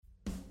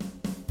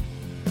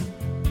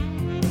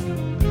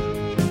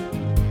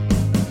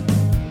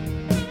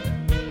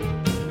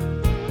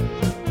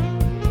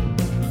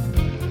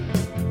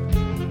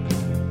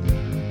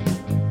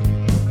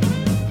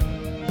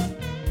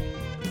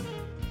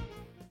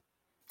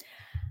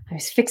I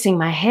was fixing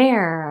my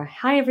hair.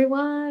 Hi,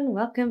 everyone.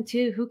 Welcome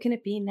to Who Can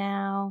It Be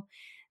Now?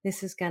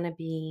 This is going to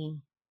be,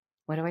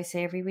 what do I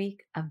say every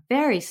week? A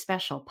very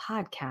special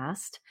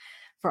podcast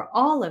for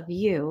all of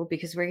you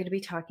because we're going to be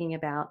talking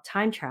about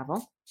time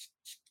travel,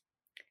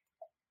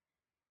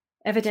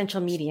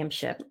 evidential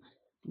mediumship.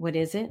 What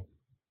is it?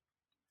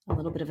 A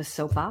little bit of a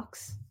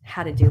soapbox,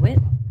 how to do it,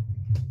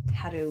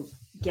 how to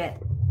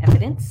get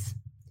evidence,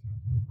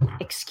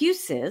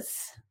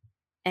 excuses,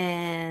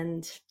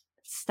 and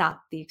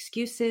stop the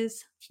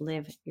excuses,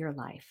 live your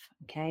life.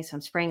 Okay, so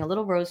I'm spraying a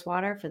little rose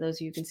water for those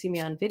of you who can see me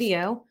on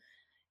video,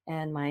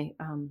 and my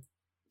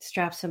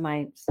straps of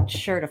my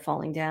shirt are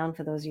falling down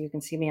for those of you who can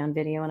see me on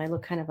video, and I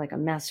look kind of like a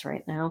mess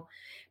right now.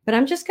 But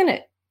I'm just going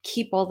to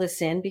keep all this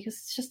in because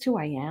it's just who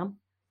I am.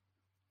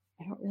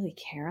 I don't really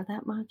care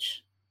that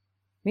much.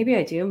 Maybe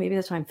I do. Maybe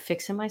that's why I'm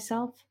fixing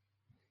myself.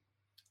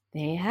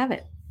 There you have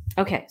it.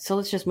 Okay, so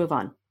let's just move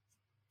on.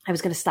 I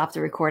was going to stop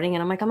the recording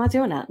and I'm like, I'm not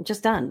doing that. I'm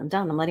just done. I'm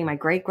done. I'm letting my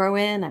gray grow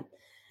in. I'm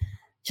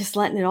just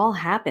letting it all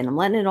happen. I'm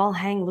letting it all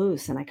hang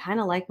loose. And I kind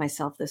of like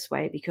myself this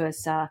way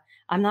because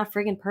I'm not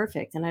friggin'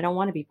 perfect and I don't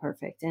want to be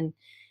perfect. And,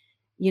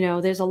 you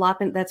know, there's a lot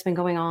that's been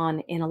going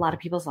on in a lot of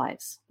people's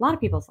lives,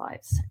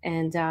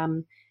 And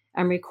I'm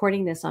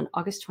recording this on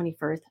August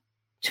 21st,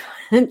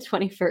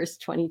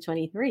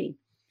 2023.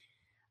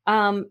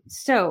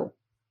 So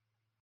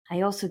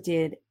I also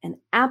did an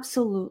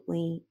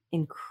absolutely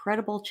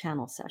incredible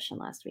channel session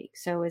last week.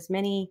 So as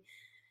many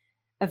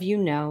of you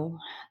know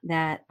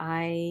that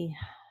I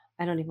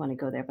don't even want to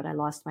go there, but I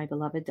lost my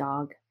beloved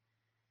dog.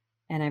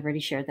 And I've already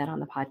shared that on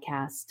the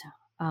podcast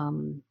a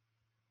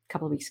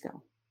couple of weeks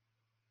ago.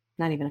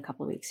 Not even a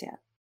couple of weeks yet.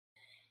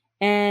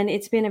 And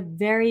it's been a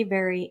very,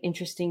 very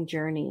interesting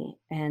journey.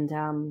 And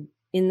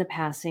in the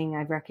passing,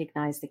 I've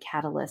recognized the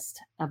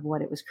catalyst of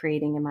what it was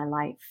creating in my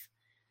life.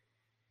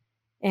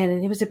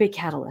 And it was a big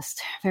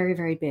catalyst, very,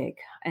 very big.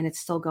 And it's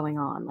still going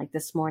on. Like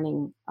this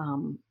morning,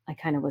 I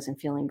kind of wasn't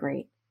feeling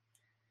great.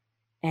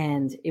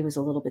 And it was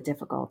a little bit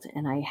difficult.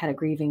 And I had a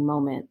grieving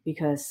moment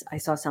because I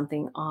saw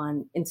something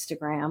on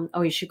Instagram.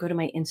 Oh, you should go to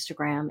my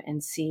Instagram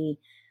and see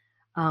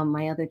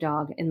my other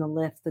dog in the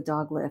lift, the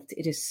dog lift.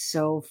 It is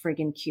so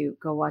friggin' cute.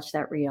 Go watch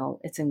that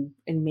reel. It's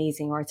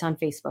amazing. Or it's on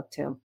Facebook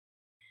too.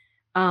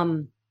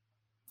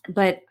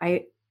 But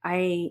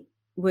I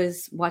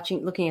was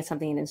looking at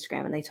something on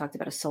Instagram and they talked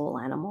about a soul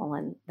animal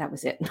and that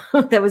was it.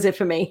 That was it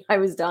for me. I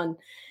was done.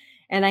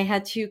 And I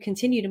had to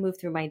continue to move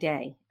through my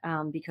day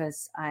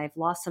because I've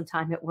lost some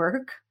time at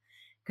work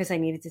because I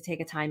needed to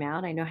take a time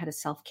out. I know how to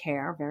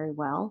self-care very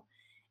well.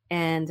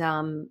 And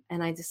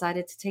I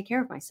decided to take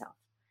care of myself.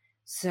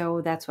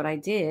 So that's what I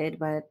did.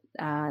 But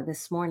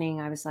this morning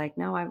I was like,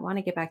 no, I want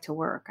to get back to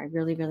work. I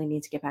really, really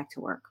need to get back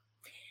to work.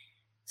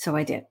 So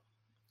I did.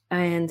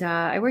 And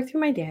I worked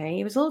through my day.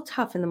 It was a little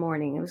tough in the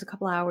morning. It was a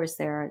couple hours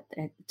there.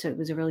 It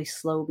was a really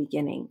slow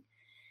beginning.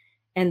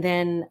 And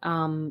then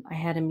I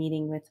had a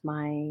meeting with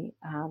my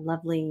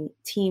lovely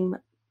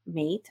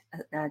teammate,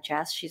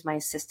 Jess. She's my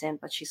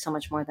assistant, but she's so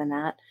much more than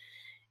that.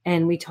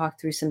 And we talked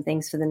through some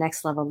things for the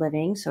next level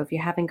living. So if you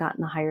haven't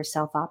gotten the higher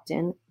self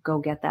opt-in, go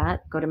get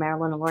that. Go to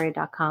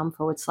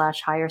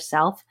marilynaloria.com/higher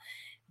self.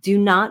 Do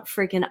not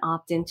freaking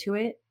opt into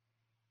it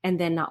and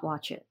then not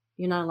watch it.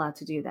 You're not allowed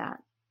to do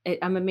that.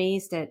 I'm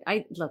amazed at,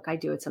 I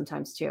do it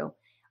sometimes too.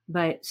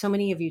 But so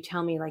many of you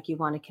tell me like you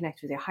want to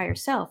connect with your higher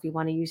self. You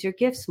want to use your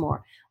gifts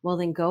more. Well,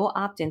 then go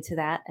opt into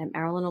that at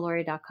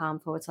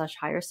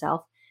marilynaloria.com/higher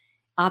self.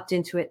 Opt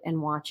into it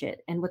and watch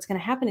it. And what's going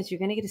to happen is you're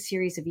going to get a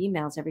series of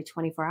emails every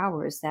 24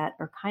 hours that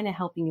are kind of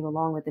helping you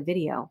along with the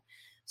video.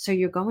 So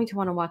you're going to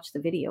want to watch the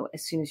video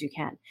as soon as you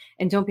can.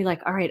 And don't be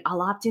like, all right,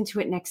 I'll opt into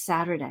it next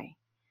Saturday.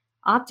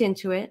 Opt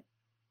into it.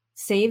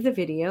 Save the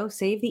video,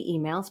 save the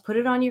emails, put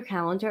it on your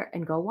calendar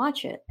and go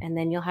watch it. And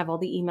then you'll have all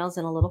the emails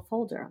in a little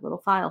folder, a little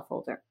file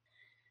folder.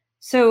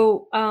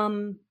 So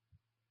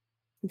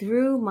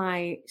through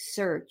my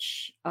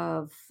search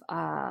of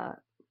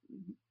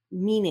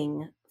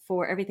meaning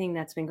for everything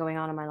that's been going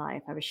on in my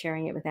life, I was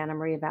sharing it with Anna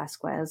Maria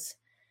Vasquez.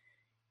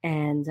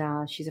 And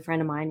she's a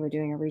friend of mine. We're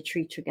doing a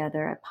retreat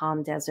together at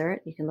Palm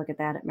Desert. You can look at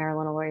that at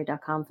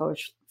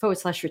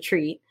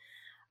marilynaloria.com/retreat.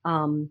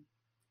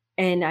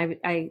 And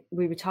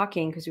we were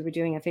talking because we were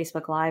doing a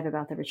Facebook Live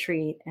about the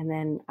retreat. And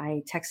then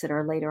I texted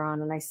her later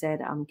on and I said,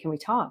 can we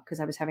talk?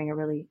 Because I was having a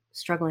really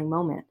struggling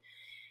moment.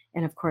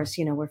 And of course,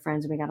 you know, we're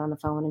friends and we got on the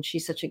phone and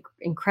she's such an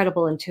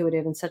incredible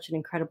intuitive and such an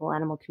incredible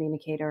animal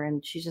communicator.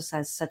 And she just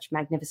has such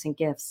magnificent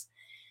gifts.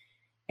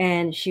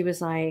 And she was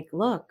like,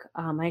 look,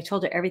 I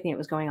told her everything that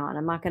was going on.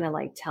 I'm not going to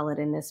like tell it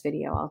in this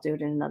video. I'll do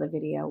it in another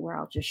video where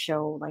I'll just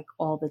show like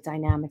all the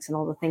dynamics and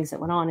all the things that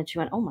went on. And she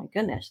went, oh my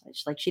goodness.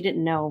 Like she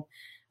didn't know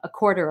a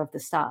quarter of the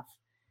stuff.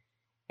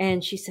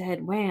 And she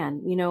said,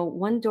 Wan, you know,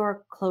 one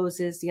door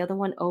closes, the other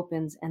one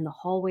opens, and the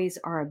hallways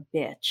are a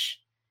bitch.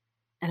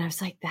 And I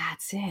was like,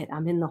 that's it.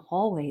 I'm in the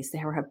hallways.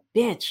 They're a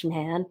bitch,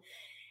 man.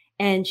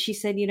 And she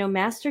said, you know,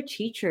 master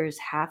teachers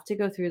have to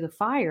go through the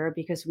fire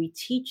because we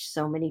teach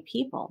so many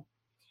people.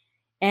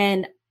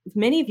 And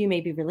many of you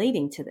may be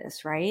relating to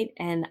this, right?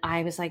 And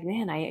I was like,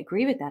 man, I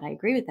agree with that.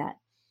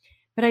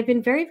 But I've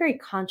been very, very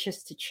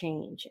conscious to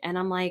change. And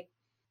I'm like,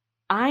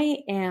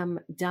 I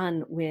am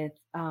done with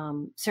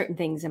certain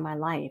things in my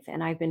life,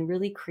 and I've been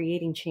really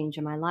creating change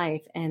in my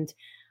life. And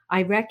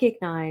I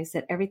recognize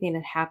that everything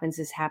that happens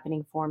is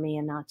happening for me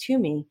and not to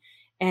me.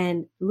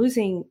 And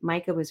losing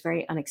Micah was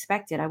very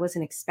unexpected. I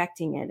wasn't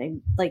expecting it.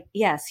 And like,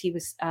 yes, he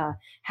was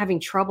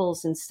having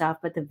troubles and stuff,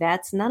 but the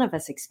vets, none of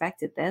us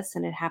expected this,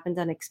 and it happened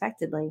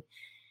unexpectedly.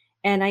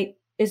 And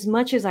as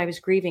much as I was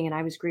grieving, and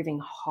I was grieving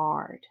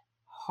hard,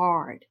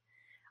 hard,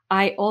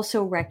 I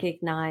also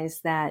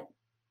recognized that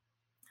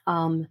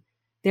um,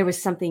 there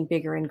was something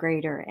bigger and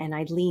greater, and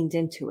I leaned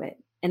into it.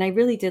 And I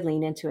really did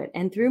lean into it.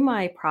 And through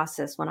my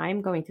process, when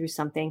I'm going through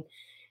something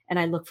and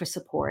I look for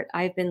support,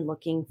 I've been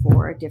looking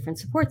for different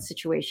support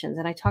situations.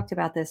 And I talked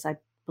about this, I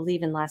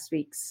believe, in last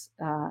week's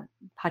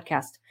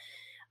podcast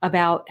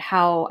about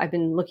how I've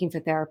been looking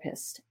for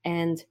therapists.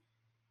 And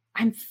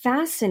I'm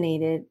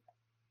fascinated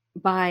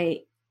by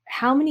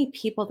how many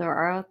people there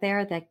are out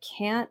there that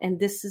can't, and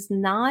this is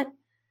not,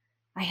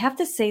 I have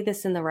to say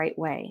this in the right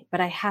way,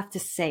 but I have to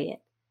say it.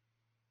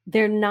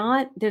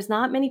 There's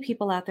not many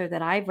people out there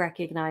that I've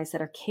recognized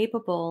that are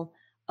capable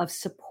of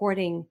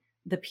supporting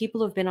the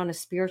people who've been on a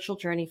spiritual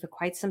journey for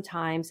quite some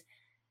times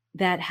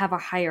that have a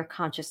higher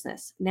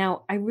consciousness.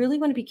 Now, I really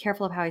want to be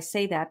careful of how I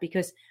say that,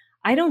 because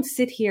I don't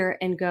sit here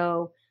and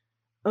go,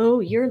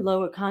 oh, you're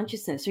low at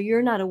consciousness, or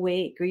you're not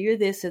awake, or you're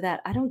this or that.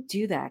 I don't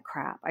do that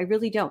crap. I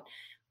really don't.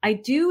 I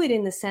do it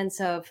in the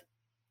sense of,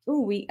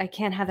 oh, I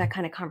can't have that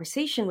kind of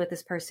conversation with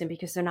this person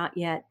because they're not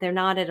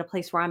at a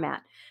place where I'm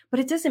at. But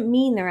it doesn't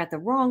mean they're at the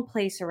wrong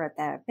place or at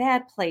that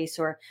bad place.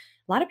 Or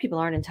a lot of people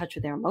aren't in touch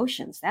with their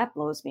emotions. That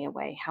blows me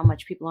away, how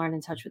much people aren't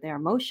in touch with their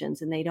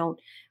emotions, and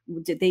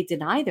they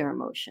deny their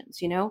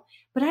emotions,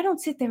 But I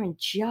don't sit there and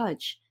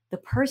judge the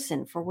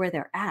person for where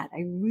they're at.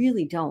 I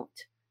really don't.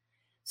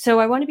 So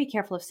I want to be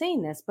careful of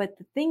saying this, but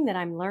the thing that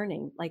I'm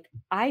learning, like,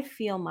 I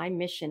feel my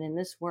mission in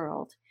this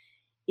world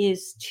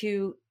is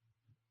to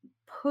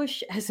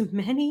push as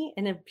many,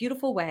 in a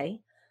beautiful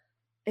way,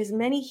 as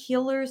many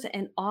healers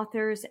and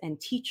authors and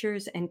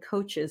teachers and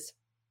coaches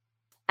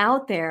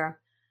out there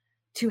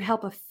to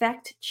help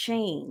affect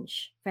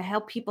change, to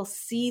help people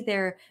see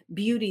their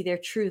beauty, their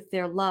truth,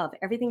 their love,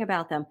 everything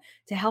about them,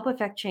 to help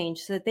affect change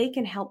so that they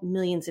can help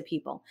millions of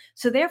people.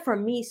 So therefore,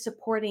 me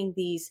supporting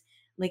these,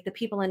 like the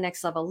people in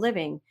Next Level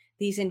Living,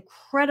 these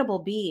incredible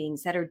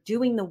beings that are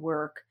doing the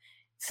work,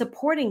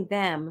 supporting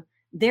them,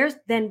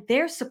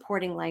 they're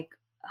supporting like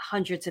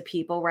hundreds of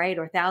people, right?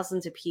 Or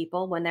thousands of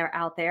people when they're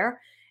out there.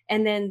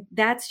 And then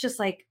that's just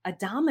like a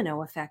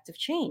domino effect of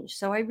change.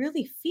 So I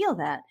really feel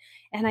that.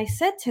 And I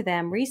said to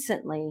them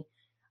recently,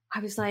 I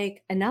was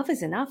like, enough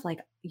is enough. Like,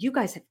 you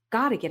guys have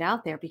got to get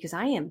out there, because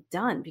I am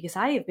done, because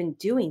I have been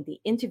doing the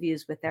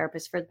interviews with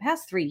therapists for the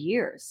past 3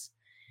 years.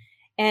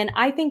 And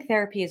I think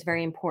therapy is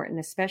very important,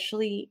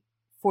 especially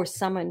for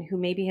someone who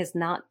maybe has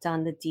not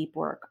done the deep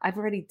work. I've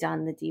already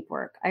done the deep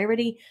work. I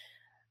already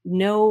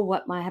know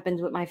what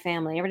happens with my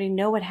family. I already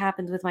know what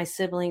happens with my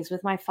siblings,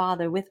 with my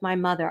father, with my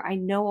mother. I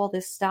know all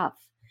this stuff.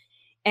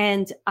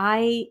 And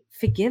I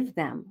forgive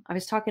them. I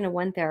was talking to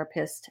one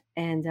therapist,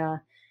 and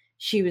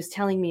she was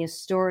telling me a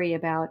story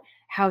about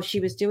how she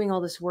was doing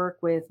all this work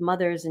with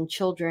mothers and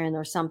children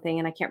or something.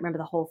 And I can't remember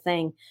the whole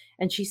thing.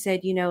 And she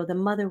said, the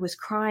mother was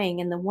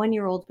crying, and the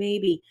 1-year-old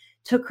baby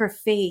took her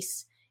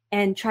face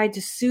and tried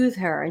to soothe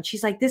her. And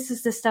she's like, this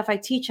is the stuff I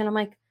teach. And I'm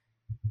like,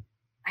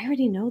 I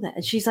already know that.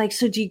 And she's like,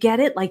 so do you get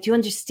it? Like, do you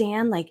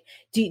understand? Like,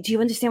 do you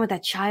understand what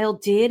that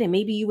child did? And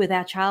maybe you were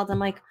that child. I'm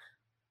like,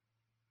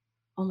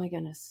 oh my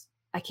goodness,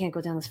 I can't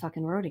go down this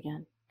fucking road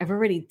again. I've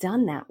already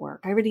done that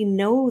work. I already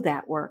know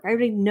that work. I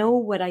already know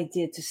what I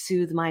did to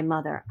soothe my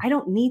mother. I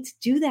don't need to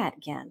do that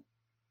again.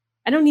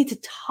 I don't need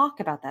to talk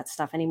about that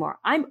stuff anymore.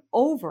 I'm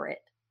over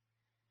it.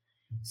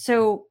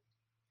 So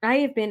I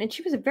have been, and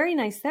she was a very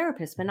nice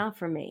therapist, but not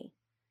for me.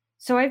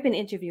 So I've been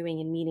interviewing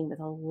and meeting with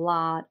a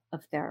lot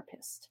of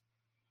therapists.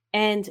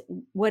 And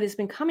what has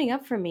been coming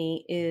up for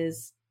me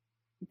is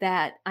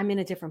that I'm in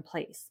a different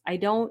place.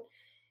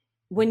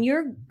 When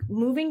you're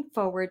moving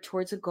forward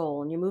towards a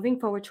goal and you're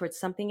moving forward towards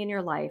something in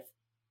your life,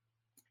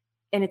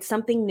 and it's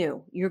something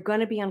new, you're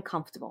going to be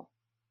uncomfortable.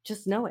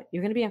 Just know it.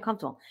 You're going to be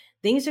uncomfortable.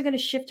 Things are going to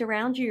shift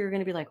around you. You're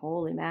going to be like,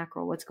 holy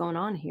mackerel, what's going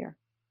on here?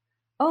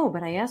 Oh,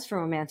 but I asked for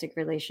a romantic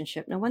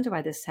relationship. No wonder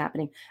why this is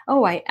happening.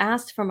 Oh, I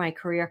asked for my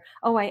career.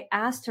 Oh, I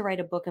asked to write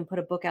a book and put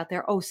a book out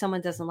there. Oh, someone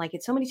doesn't like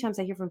it. So many times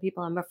I hear from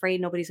people, I'm afraid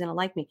nobody's going to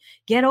like me.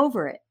 Get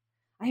over it.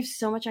 I have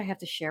so much I have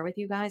to share with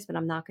you guys, but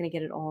I'm not going to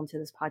get it all into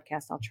this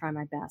podcast. I'll try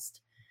my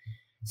best.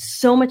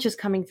 So much is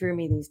coming through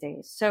me these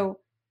days. So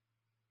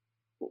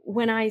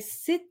when I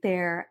sit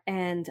there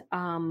and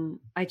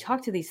I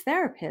talk to these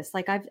therapists,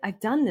 like I've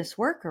done this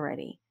work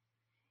already.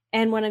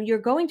 And when you're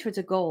going towards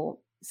a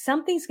goal,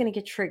 something's going to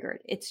get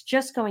triggered. It's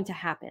just going to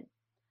happen.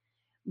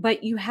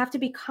 But you have to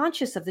be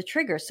conscious of the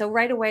trigger. So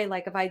right away,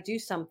 like if I do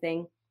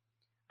something,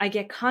 I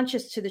get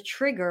conscious to the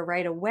trigger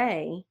right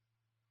away.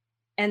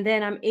 And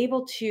then I'm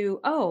able to,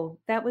 oh,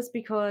 that was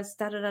because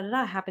da da da da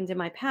da happened in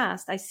my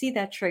past. I see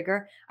that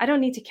trigger. I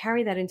don't need to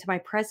carry that into my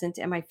present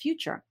and my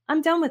future.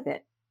 I'm done with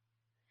it.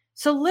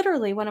 So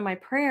literally one of my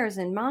prayers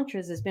and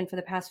mantras has been for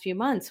the past few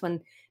months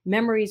when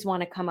memories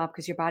want to come up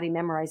because your body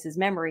memorizes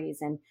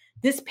memories and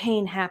this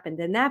pain happened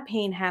and that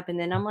pain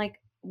happened. And I'm like,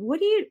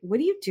 what are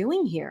you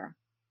doing here?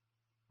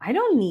 I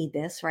don't need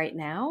this right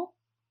now.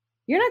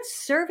 You're not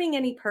serving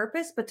any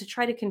purpose, but to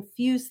try to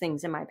confuse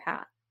things in my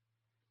path.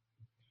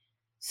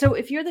 So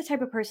if you're the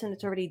type of person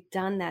that's already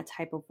done that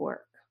type of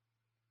work,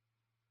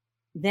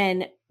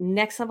 then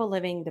Next Level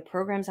Living, the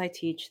programs I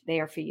teach, they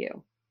are for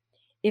you.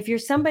 If you're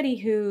somebody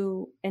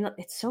who, and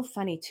it's so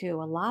funny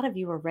too, a lot of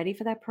you are ready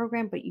for that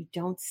program, but you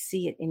don't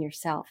see it in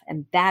yourself.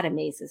 And that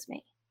amazes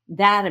me.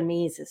 That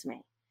amazes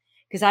me.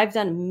 Because I've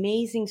done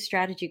amazing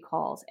strategy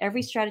calls.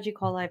 Every strategy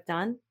call I've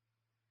done,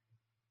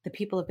 the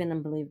people have been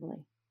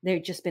unbelievably.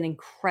 They've just been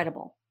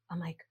incredible. I'm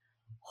like,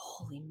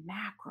 holy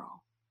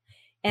mackerel.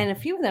 And a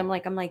few of them,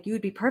 I'm like, you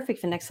would be perfect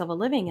for Next Level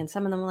Living. And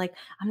some of them are like,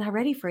 I'm not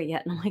ready for it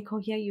yet. And I'm like, oh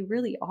yeah, you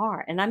really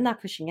are. And I'm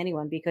not pushing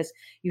anyone because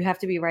you have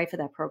to be right for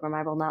that program.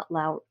 I will not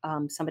allow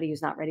somebody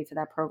who's not ready for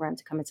that program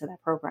to come into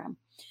that program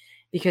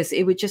because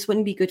it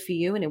wouldn't be good for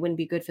you. And it wouldn't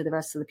be good for the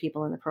rest of the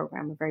people in the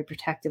program. We're very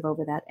protective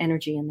over that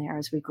energy in there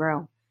as we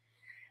grow.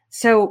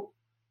 So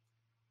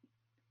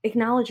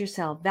acknowledge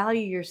yourself,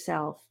 value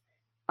yourself,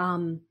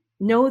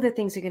 know that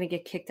things are going to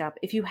get kicked up.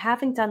 If you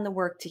haven't done the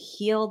work to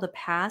heal the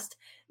past,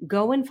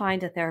 go and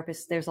find a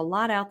therapist. There's a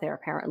lot out there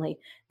apparently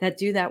that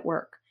do that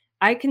work.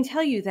 I can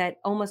tell you that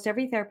almost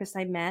every therapist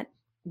I met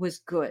was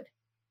good,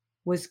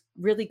 was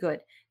really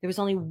good. There was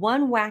only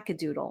one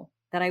wackadoodle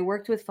that I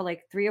worked with for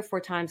like 3 or 4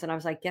 times. And I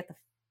was like, get the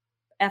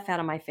F out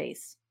of my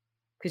face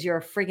because you're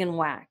a friggin'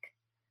 whack.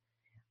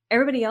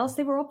 Everybody else,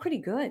 they were all pretty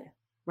good,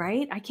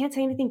 right? I can't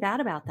say anything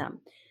bad about them.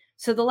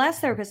 So the last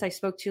therapist I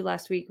spoke to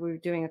last week, we were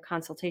doing a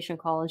consultation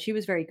call and she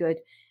was very good,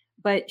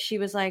 but she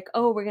was like,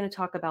 oh, we're going to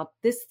talk about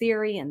this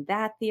theory and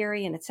that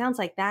theory. And it sounds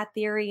like that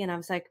theory. And I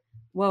was like,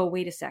 whoa,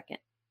 wait a second.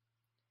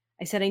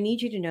 I said, I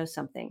need you to know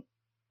something.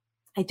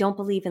 I don't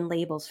believe in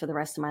labels for the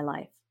rest of my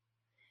life.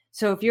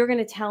 So if you're going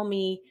to tell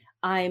me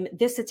I'm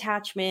this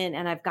attachment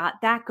and I've got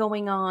that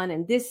going on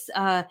and this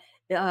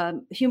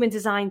human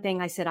design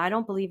thing, I said, I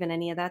don't believe in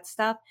any of that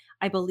stuff.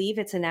 I believe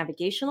it's a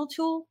navigational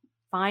tool.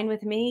 Fine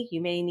with me. You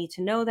may need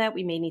to know that.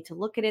 We may need to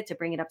look at it to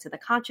bring it up to the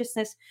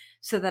consciousness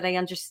so that I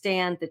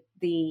understand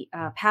the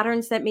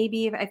patterns that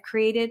maybe I've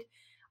created.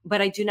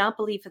 But I do not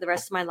believe for the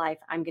rest of my life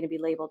I'm going to be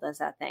labeled as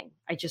that thing.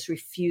 I just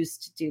refuse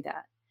to do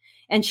that.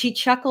 And she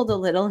chuckled a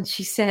little and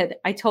she said,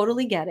 I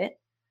totally get it.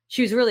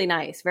 She was really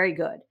nice, very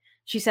good.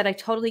 She said, I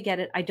totally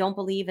get it. I don't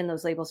believe in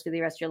those labels for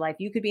the rest of your life.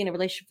 You could be in a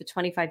relationship for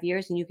 25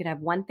 years and you could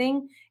have one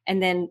thing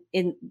and then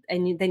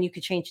then you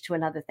could change to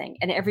another thing.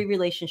 And every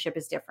relationship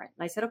is different.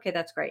 And I said, okay,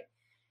 that's great.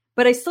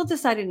 But I still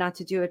decided not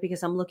to do it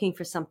because I'm looking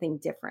for something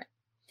different.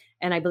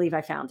 And I believe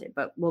I found it,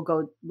 but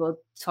we'll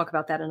talk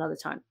about that another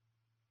time.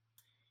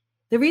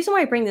 The reason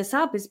why I bring this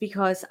up is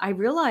because I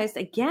realized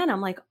again,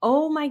 I'm like,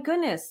 oh my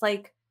goodness,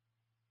 like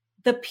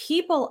the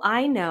people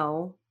I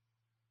know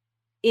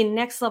in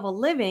Next Level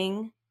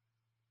Living,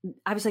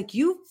 I was like,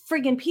 you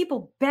friggin'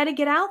 people better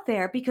get out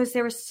there because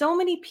there are so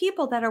many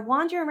people that are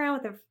wandering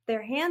around with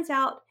their hands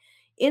out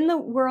in the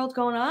world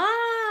going,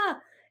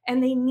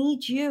 and they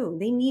need you.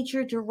 They need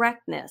your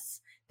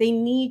directness. They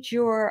need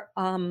your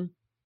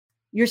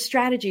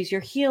strategies,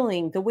 your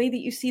healing, the way that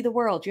you see the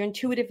world, your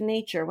intuitive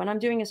nature. When I'm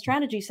doing a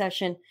strategy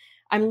session,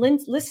 I'm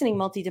listening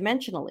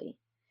multidimensionally.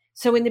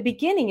 So in the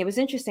beginning, it was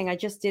interesting. I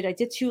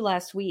did 2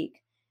 last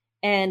week.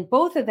 And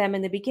both of them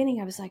in the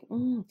beginning, I was like,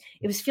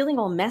 it was feeling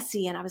all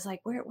messy. And I was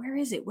like, where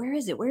is it? Where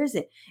is it? Where is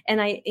it?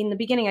 And in the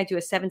beginning, I do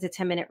a 7 to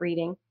 10 minute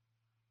reading.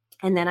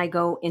 And then I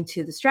go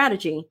into the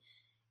strategy.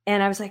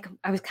 And I was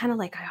kind of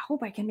like, I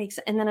hope I can make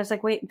sense. And then I was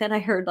like, wait, then I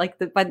heard I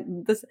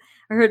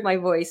heard my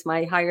voice,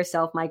 my higher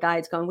self, my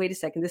guides going, wait a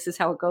second, this is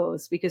how it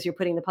goes because you're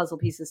putting the puzzle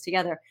pieces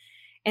together.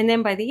 And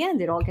then by the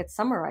end, it all gets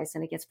summarized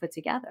and it gets put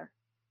together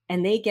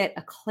and they get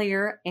a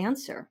clear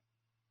answer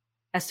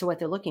as to what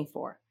they're looking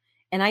for.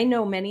 And I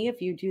know many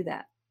of you do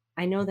that.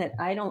 I know that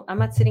I'm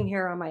not sitting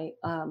here on my,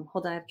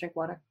 hold on, I have to drink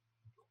water.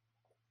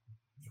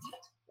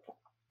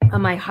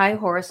 On my high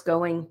horse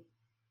going,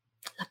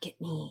 look at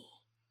me.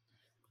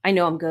 I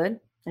know I'm good.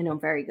 I know I'm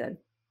very good.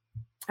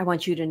 I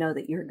want you to know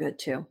that you're good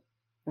too.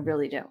 I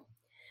really do.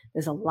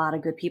 There's a lot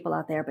of good people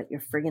out there, but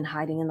you're friggin'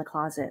 hiding in the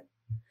closet.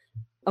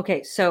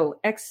 Okay, so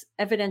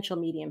evidential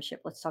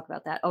mediumship. Let's talk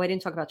about that. Oh, I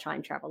didn't talk about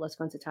time travel. Let's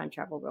go into time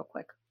travel real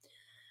quick.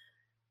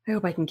 I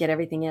hope I can get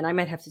everything in. I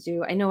might have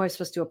to I know I was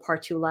supposed to do a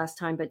part 2 last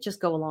time, but just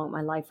go along with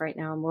my life right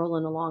now. I'm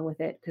rolling along with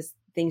it because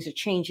things are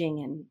changing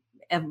and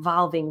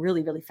evolving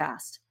really, really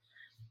fast.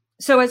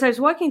 So as I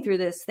was walking through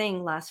this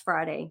thing last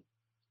Friday,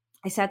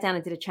 I sat down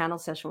and did a channel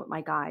session with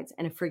my guides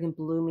and it friggin'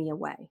 blew me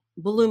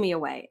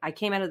away. I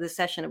came out of the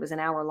session. It was an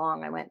hour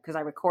long. I went because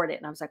I recorded it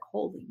and I was like,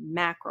 holy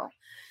mackerel.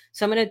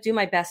 So I'm going to do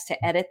my best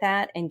to edit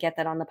that and get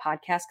that on the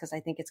podcast because I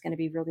think it's going to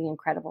be really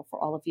incredible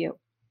for all of you.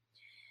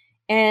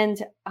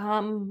 And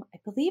I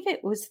believe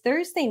it was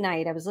Thursday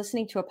night. I was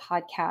listening to a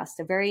podcast,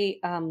 a very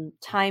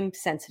time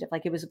sensitive,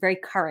 like it was a very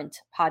current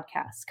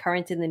podcast,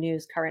 current in the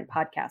news, current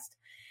podcast.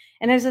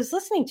 And as I was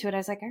listening to it, I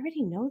was like, I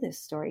already know this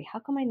story. How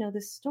come I know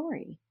this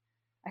story?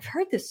 I've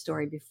heard this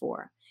story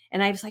before.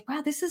 And I was like,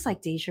 wow, this is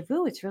like deja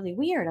vu. It's really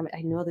weird.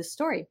 I know this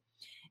story.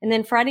 And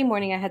then Friday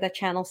morning, I had that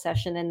channel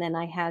session, and then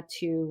I had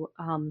to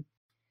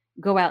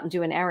go out and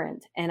do an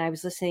errand. And I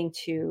was listening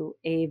to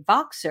a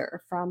Voxer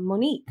from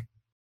Monique,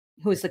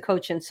 who is the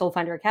coach in Soul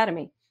Finder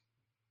Academy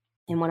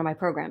in one of my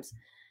programs.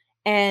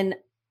 And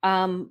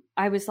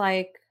I was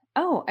like,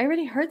 oh, I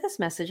already heard this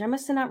message. I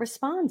must have not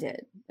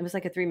responded. It was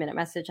like a 3-minute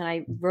message. And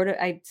I wrote it,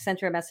 I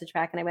sent her a message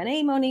back and I went,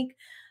 hey, Monique,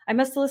 I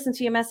must have listened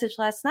to your message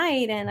last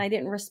night and I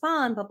didn't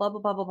respond, but blah, blah,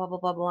 blah, blah, blah, blah,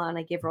 blah, blah. And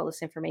I gave her all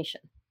this information.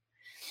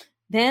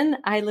 Then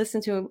I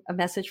listened to a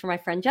message from my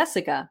friend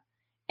Jessica,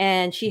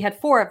 and she had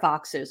 4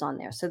 Voxers on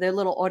there. So they're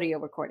little audio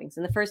recordings.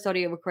 And the first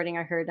audio recording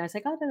I heard, and I was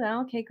like, oh,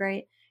 no, okay,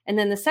 great. And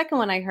then the second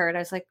one I heard, I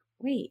was like,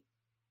 wait,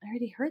 I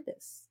already heard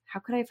this. How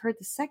could I have heard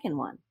the second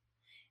one?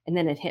 And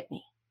then it hit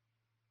me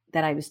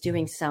that I was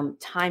doing some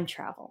time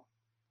travel,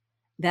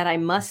 that I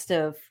must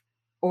have,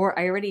 or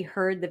I already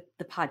heard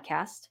the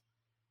podcast.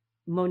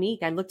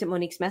 Monique, I looked at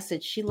Monique's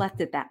message. She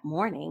left it that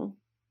morning,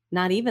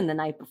 not even the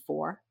night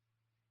before.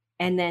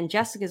 And then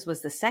Jessica's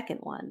was the second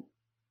one.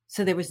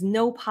 So there was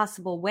no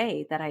possible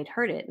way that I'd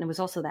heard it. And it was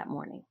also that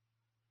morning.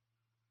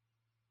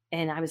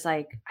 And I was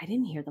like, I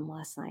didn't hear them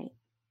last night.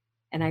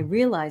 And I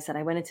realized that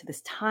I went into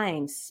this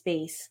time,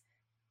 space,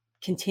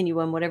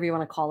 continuum, whatever you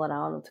want to call it. I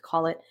don't know what to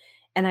call it.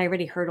 And I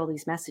already heard all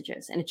these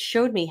messages. And it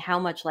showed me how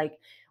much, like,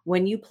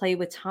 when you play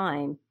with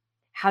time,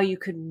 how you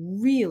could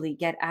really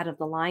get out of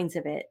the lines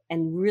of it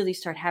and really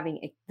start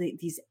having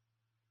these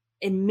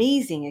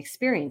amazing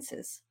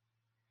experiences.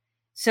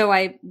 So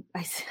I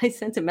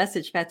sent a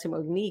message back to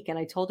Monique and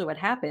I told her what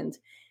happened.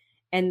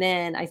 And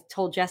then I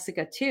told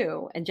Jessica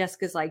too. And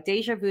Jessica's like,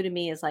 deja vu to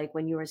me is like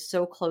when you are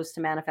so close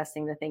to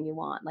manifesting the thing you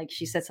want. Like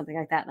she said something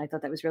like that. And I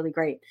thought that was really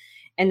great.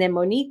 And then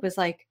Monique was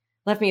like,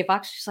 left me a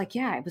box. She's like,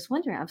 yeah, I was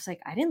wondering. I was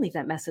like, I didn't leave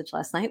that message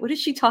last night. What is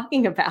she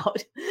talking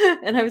about?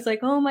 And I was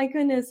like, oh my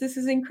goodness, this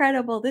is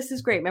incredible. This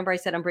is great. Remember I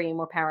said I'm bringing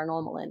more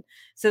paranormal in.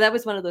 So that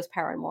was one of those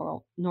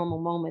paranormal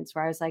moments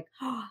where I was like,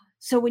 oh,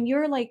 so when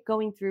you're like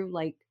going through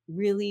like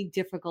really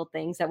difficult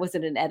things, that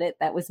wasn't an edit.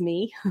 That was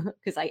me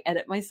because I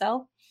edit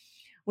myself.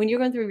 When you're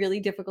going through really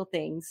difficult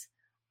things,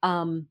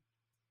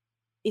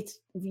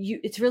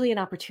 it's really an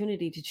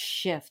opportunity to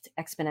shift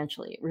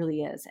exponentially. It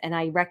really is. And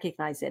I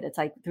recognize it. It's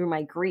like through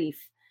my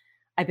grief,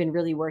 I've been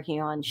really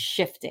working on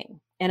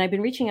shifting, and I've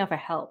been reaching out for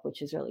help,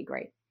 which is really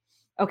great.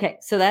 Okay.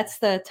 So that's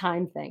the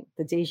time thing,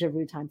 the deja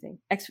vu time thing,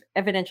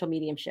 evidential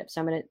mediumship.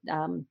 So I'm going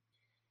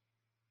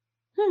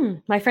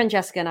to, my friend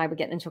Jessica and I were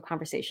getting into a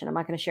conversation. I'm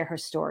not going to share her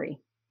story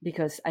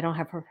because I don't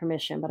have her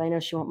permission, but I know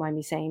she won't mind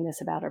me saying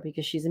this about her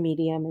because she's a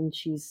medium and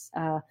she's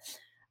a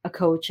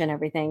coach and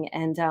everything.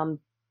 And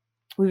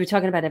we were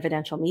talking about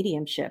evidential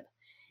mediumship.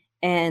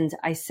 And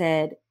I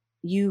said,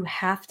 you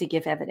have to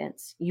give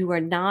evidence. You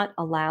are not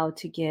allowed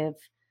to give.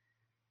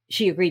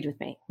 She agreed with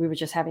me. We were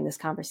just having this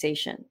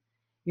conversation.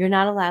 You're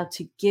not allowed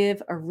to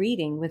give a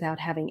reading without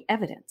having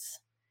evidence.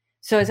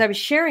 So as I was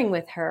sharing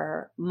with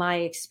her my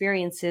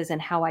experiences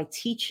and how I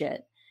teach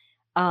it,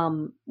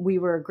 we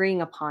were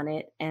agreeing upon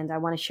it, and I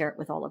want to share it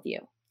with all of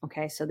you.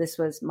 Okay. So this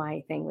was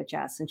my thing with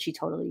Jess, and she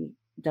totally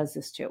does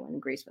this too and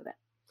agrees with it.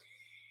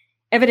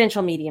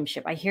 Evidential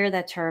mediumship. I hear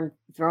that term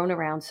thrown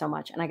around so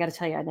much. And I got to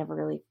tell you, I never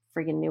really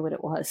friggin' knew what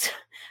it was.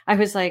 I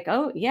was like,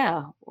 oh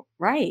yeah,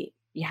 right.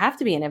 You have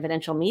to be an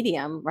evidential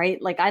medium,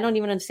 right? Like, I don't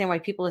even understand why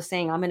people are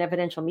saying I'm an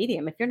evidential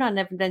medium. If you're not an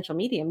evidential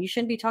medium, you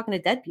shouldn't be talking to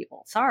dead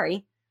people.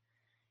 Sorry.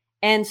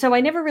 And so I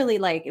never really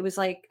it was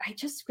like, I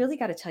just really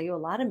got to tell you, a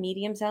lot of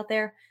mediums out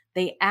there,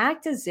 they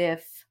act as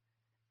if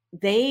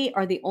they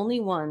are the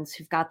only ones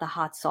who've got the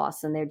hot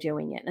sauce and they're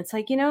doing it. And it's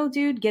like,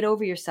 dude, get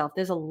over yourself.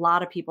 There's a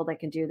lot of people that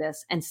can do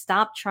this, and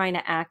stop trying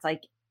to act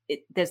like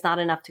there's not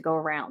enough to go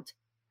around.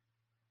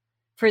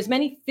 For as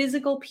many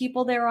physical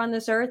people there are on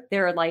this earth,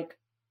 there are like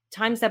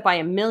times that by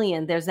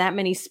 1,000,000, there's that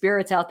many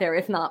spirits out there,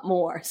 if not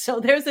more. So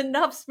there's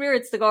enough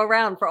spirits to go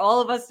around for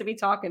all of us to be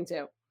talking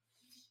to.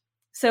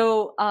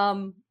 So,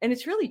 and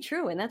it's really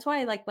true. And that's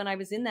why, like, when I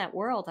was in that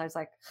world, I was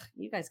like,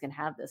 you guys can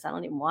have this. I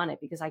don't even want it,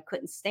 because I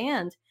couldn't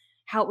stand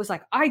how it was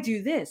like, I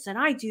do this and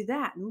I do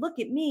that, and look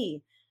at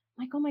me.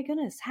 I'm like, oh my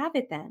goodness, have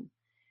it then.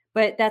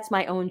 But that's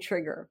my own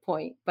trigger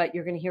point, but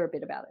you're going to hear a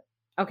bit about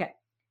it. Okay.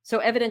 So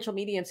evidential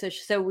medium.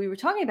 So we were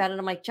talking about it.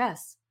 I'm like,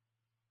 Jess,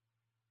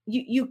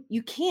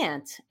 you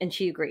can't. And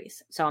she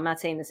agrees. So I'm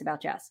not saying this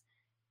about Jess.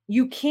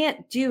 You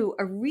can't do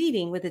a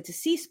reading with a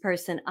deceased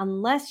person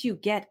unless you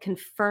get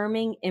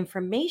confirming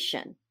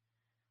information.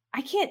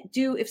 I can't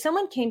do, if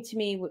someone came to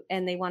me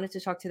and they wanted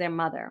to talk to their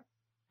mother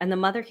and the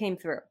mother came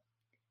through,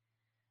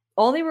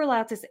 all they were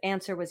allowed to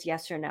answer was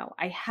yes or no.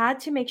 I had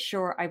to make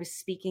sure I was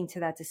speaking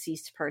to that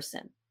deceased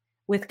person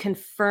with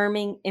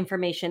confirming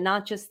information,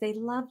 not just they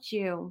loved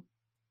you.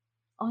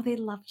 Oh, they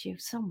loved you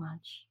so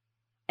much.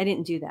 I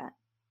didn't do that.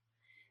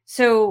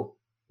 So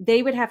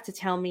they would have to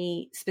tell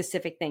me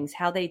specific things,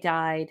 how they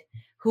died,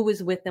 who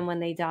was with them when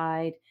they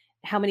died,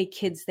 how many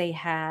kids they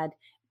had,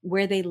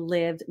 where they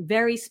lived,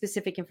 very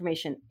specific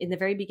information. In the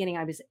very beginning,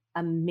 I was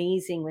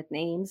amazing with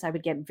names. I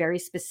would get very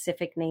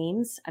specific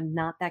names. I'm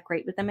not that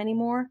great with them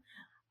anymore,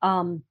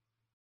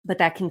 but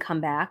that can come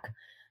back.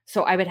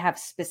 So I would have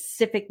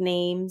specific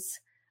names.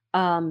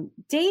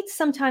 Dates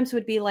sometimes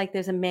would be like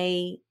there's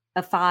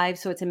a 5,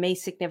 so it's a May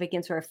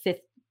significance or a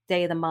 5th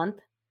day of the month.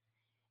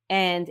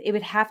 And it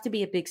would have to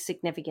be a big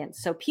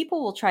significance. So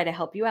people will try to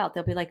help you out.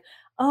 They'll be like,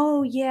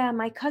 oh, yeah,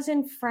 my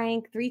cousin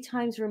Frank, 3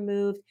 times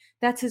removed,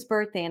 that's his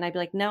birthday. And I'd be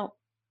like, no,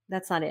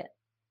 that's not it.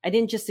 I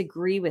didn't just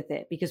agree with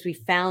it because we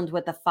found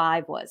what the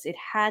 5 was. It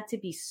had to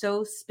be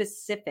so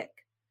specific.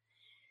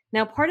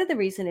 Now, part of the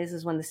reason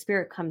is when the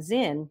spirit comes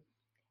in,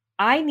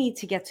 I need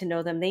to get to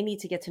know them. They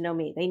need to get to know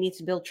me. They need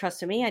to build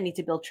trust in me. I need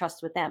to build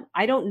trust with them.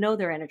 I don't know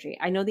their energy.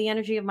 I know the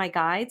energy of my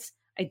guides.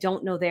 I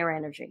don't know their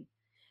energy.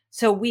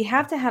 So we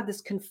have to have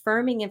this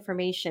confirming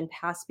information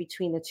passed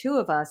between the two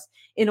of us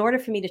in order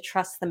for me to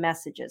trust the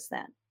messages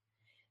then.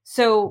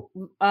 So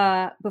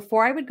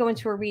before I would go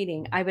into a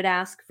reading, I would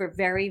ask for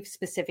very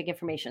specific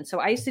information. So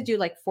I used to do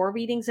like 4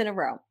 readings in a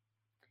row.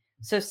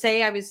 So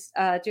say I was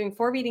doing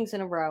 4 readings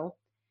in a row,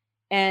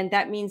 and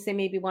that means they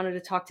maybe wanted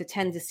to talk to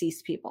 10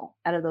 deceased people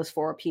out of those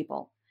 4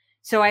 people.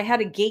 So I had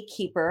a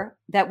gatekeeper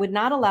that would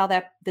not allow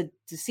the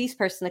deceased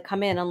person to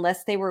come in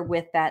unless they were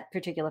with that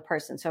particular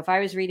person. So if I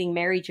was reading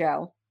Mary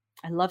Jo,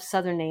 I love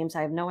Southern names.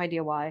 I have no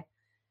idea why. If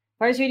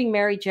I was reading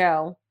Mary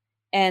Jo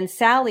and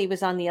Sally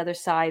was on the other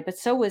side, but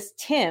so was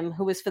Tim,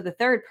 who was for the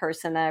 3rd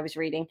person that I was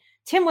reading,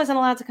 Tim wasn't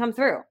allowed to come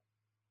through.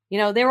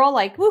 They were all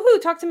like,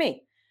 woohoo, talk to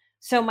me.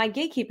 So my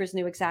gatekeepers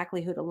knew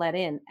exactly who to let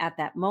in at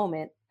that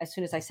moment as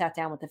soon as I sat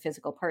down with the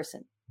physical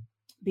person.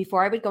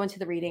 Before I would go into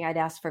the reading, I'd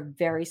ask for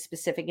very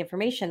specific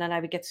information and I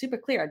would get super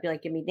clear. I'd be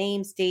like, give me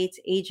names, dates,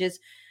 ages,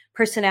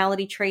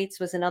 personality traits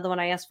was another one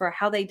I asked for,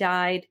 how they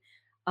died,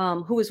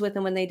 who was with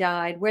them when they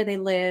died, where they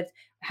lived,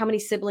 how many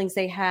siblings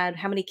they had,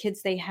 how many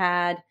kids they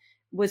had,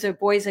 was there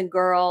boys and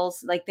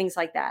girls, like things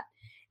like that.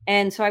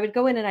 And so I would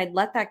go in and I'd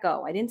let that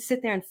go. I didn't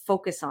sit there and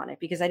focus on it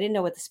because I didn't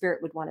know what the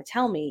spirit would want to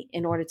tell me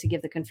in order to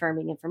give the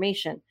confirming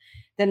information.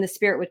 Then the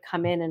spirit would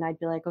come in and I'd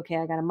be like, okay,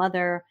 I got a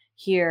mother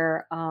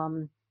here.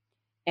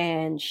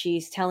 And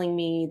she's telling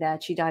me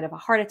that she died of a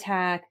heart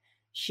attack.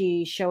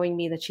 She's showing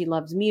me that she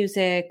loves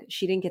music.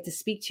 She didn't get to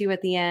speak to you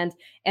at the end.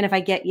 And if I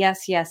get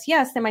yes, yes,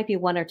 yes, there might be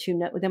 1 or 2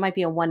 no, there might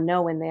be a 1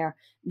 no in there.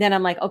 Then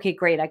I'm like, okay,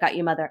 great, I got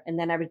you, mother. And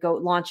then I would go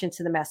launch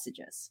into the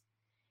messages.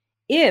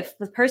 If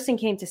the person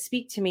came to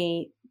speak to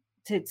me,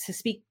 to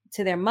speak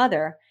to their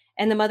mother,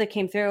 and the mother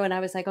came through and I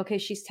was like, okay,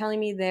 she's telling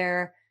me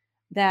there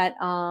that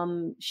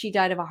she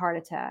died of a heart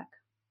attack.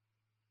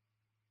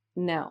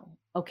 No.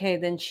 Okay,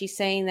 then she's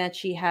saying that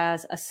she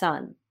has a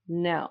son.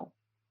 No.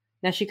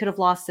 Now she could have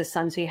lost this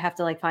son, so you have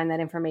to like find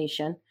that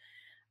information.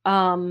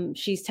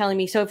 She's telling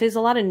me, so if there's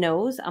a lot of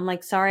no's, I'm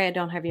like, sorry, I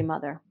don't have your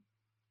mother.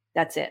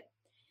 That's it.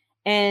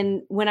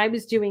 And when I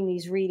was doing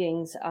these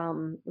readings,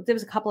 there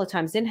was a couple of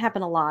times, didn't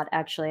happen a lot,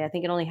 actually. I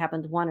think it only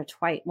happened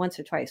once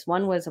or twice.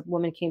 One was a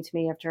woman came to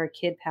me after a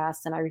kid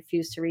passed and I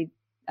refused to read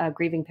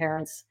grieving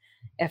parents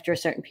after a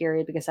certain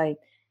period because I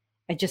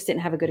just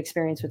didn't have a good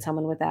experience with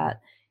someone with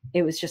that.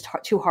 It was just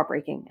too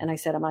heartbreaking. And I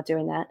said, I'm not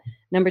doing that.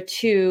 Number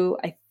 2,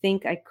 I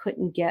think I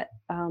couldn't get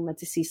a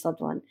deceased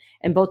loved one.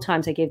 And both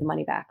times I gave the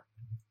money back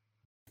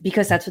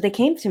because that's what they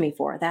came to me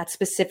for, that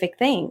specific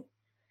thing.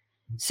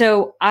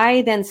 So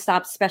I then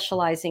stopped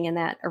specializing in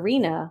that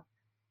arena.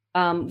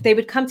 They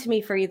would come to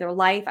me for either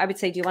life. I would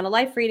say, do you want a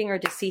life reading or a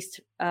deceased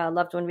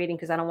loved one reading?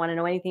 Because I don't want to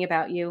know anything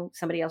about you.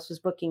 Somebody else was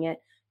booking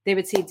it. They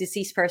would say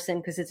deceased person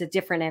because it's a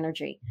different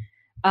energy.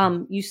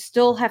 You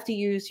still have to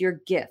use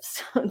your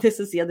gifts. This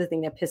is the other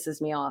thing that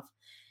pisses me off.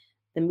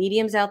 The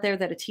mediums out there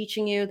that are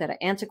teaching you, that are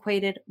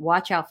antiquated,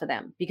 watch out for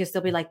them because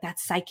they'll be like,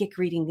 that's psychic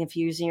reading if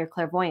you're using your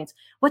clairvoyance.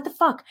 What the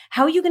fuck?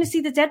 How are you going to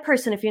see the dead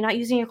person if you're not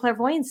using your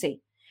clairvoyancy?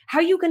 How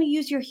are you going to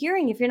use your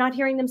hearing if you're not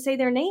hearing them say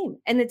their name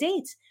and the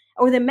dates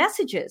or the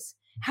messages?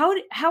 How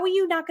are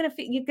you not going to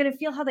feel? You're going to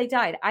feel how they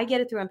died. I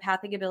get it through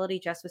empathic ability.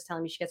 Jess was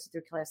telling me she gets it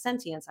through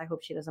clairsentience. I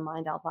hope she doesn't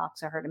mind. I'll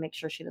box her to make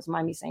sure she doesn't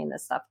mind me saying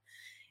this stuff.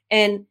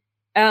 And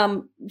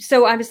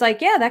so I was like,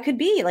 yeah, that could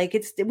be like,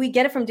 we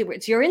get it from,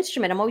 it's your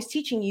instrument. I'm always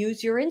teaching,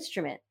 use your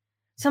instrument.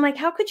 So I'm like,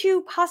 how could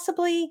you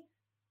possibly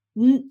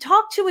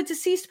talk to a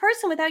deceased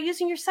person without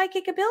using your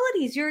psychic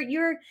abilities,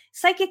 your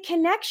psychic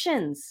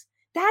connections?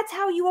 That's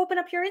how you open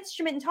up your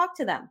instrument and talk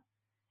to them.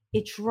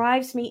 It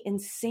drives me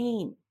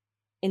insane.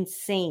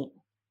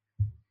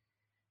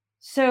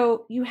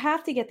 So you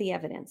have to get the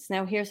evidence.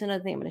 Now, here's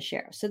another thing I'm going to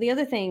share. So the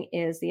other thing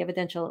is the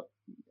evidential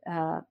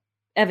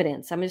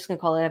evidence. I'm just going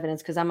to call it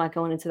evidence because I'm not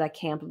going into that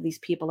camp of these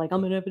people like,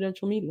 I'm an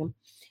evidential medium.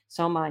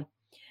 So am I.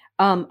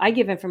 I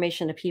give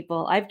information to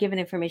people. I've given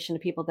information to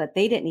people that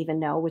they didn't even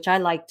know, which I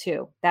like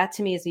too. That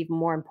to me is even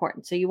more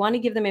important. So you want to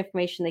give them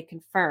information they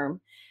confirm.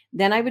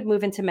 Then I would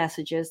move into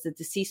messages. The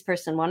deceased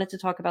person wanted to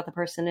talk about the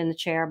person in the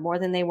chair more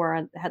than they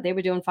were. They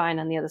were doing fine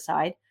on the other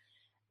side.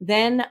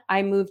 Then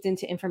I moved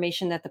into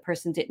information that the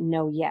person didn't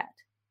know yet.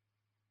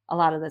 a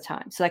lot of the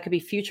time. So that could be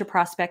future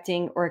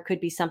prospecting, or it could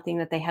be something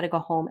that they had to go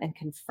home and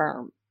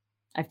confirm.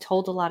 I've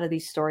told a lot of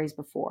these stories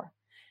before.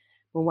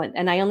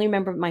 And I only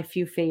remember my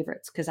few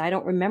favorites because I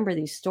don't remember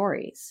these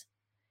stories.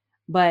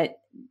 But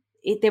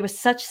there was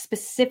such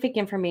specific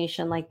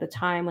information, like the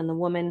time when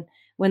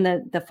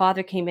the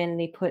father came in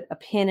and he put a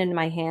pin in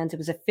my hand. It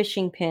was a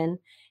fishing pin.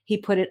 He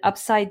put it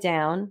upside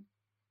down,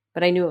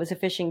 but I knew it was a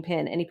fishing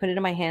pin. And he put it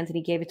in my hands and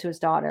he gave it to his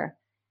daughter.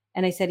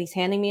 And I said, he's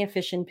handing me a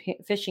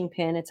fishing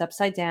pin. It's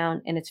upside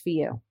down and it's for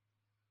you.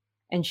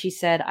 And she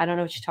said, I don't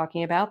know what you're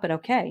talking about, but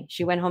okay.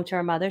 She went home to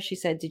her mother. She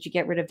said, did you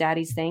get rid of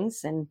daddy's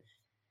things? And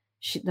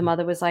the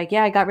mother was like,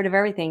 yeah, I got rid of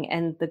everything.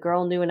 And the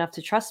girl knew enough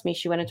to trust me.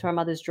 She went into her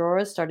mother's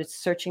drawers, started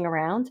searching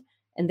around,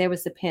 and there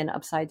was the pin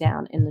upside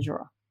down in the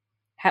drawer.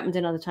 Happened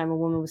another time, a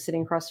woman was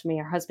sitting across from me.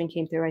 Her husband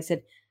came through. I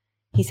said,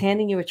 he's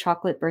handing you a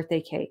chocolate birthday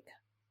cake.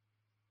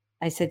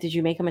 I said, did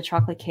you make him a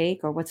chocolate cake,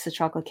 or what's the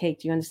chocolate cake?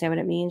 Do you understand what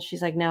it means?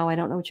 She's like, no, I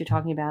don't know what you're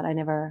talking about. I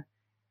never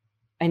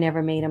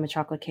made him a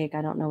chocolate cake.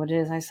 I don't know what it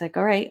is. I was like,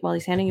 all right, well,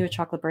 he's handing you a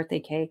chocolate birthday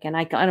cake. And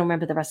I don't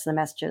remember the rest of the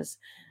messages.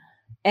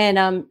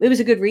 And it was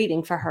a good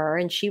reading for her.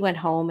 And she went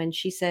home and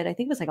she said, I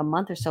think it was like a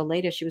month or so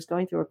later, she was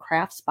going through a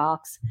crafts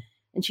box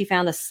and she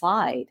found a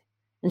slide.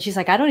 And she's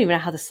like, I don't even know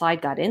how the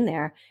slide got in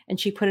there. And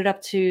she put it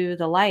up to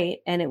the light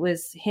and it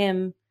was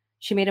him.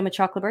 She made him a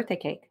chocolate birthday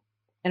cake.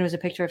 And it was a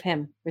picture of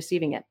him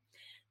receiving it.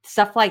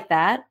 Stuff like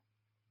that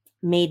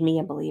made me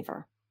a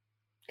believer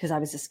because I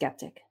was a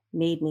skeptic,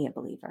 made me a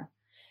believer.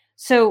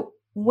 So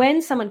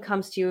when someone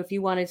comes to you, if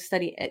you want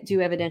to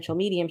do evidential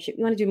mediumship,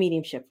 you want to do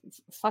mediumship,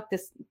 fuck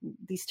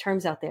these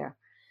terms out there.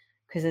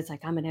 Because it's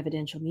like, I'm an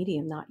evidential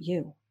medium, not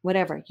you.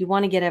 Whatever. You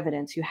want to get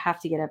evidence. You have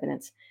to get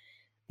evidence.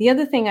 The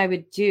other thing I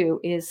would do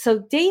is, so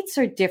dates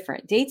are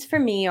different. Dates for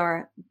me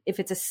are, if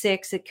it's a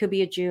 6, it could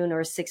be a June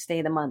or a 6th day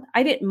of the month.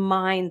 I didn't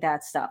mind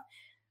that stuff.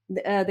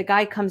 The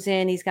guy comes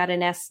in, he's got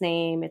an S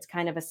name. It's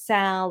kind of a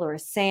Sal or a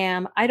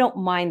Sam. I don't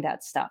mind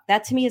that stuff.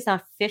 That to me is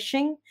not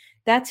fishing.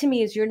 That to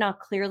me is you're not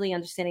clearly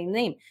understanding the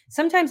name.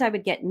 Sometimes I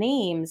would get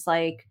names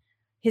like,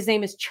 his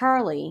name is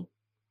Charlie.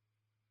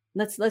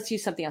 Let's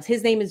use something else.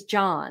 His name is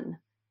John.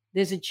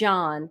 There's a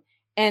John.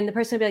 And the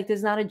person would be like,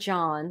 there's not a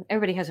John.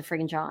 Everybody has a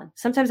friggin' John.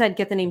 Sometimes I'd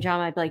get the name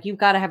John. I'd be like, you've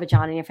got to have a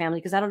John in your family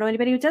because I don't know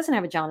anybody who doesn't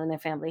have a John in their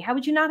family. How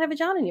would you not have a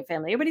John in your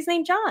family? Everybody's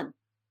named John.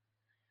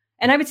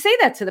 And I would say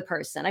that to the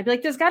person. I'd be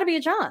like, there's got to be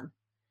a John.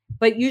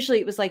 But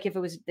usually it was like, it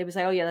was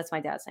like, oh yeah, that's my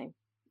dad's name.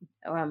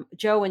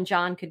 Joe and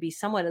John could be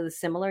somewhat of the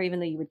similar, even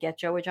though you would get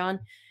Joe or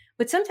John.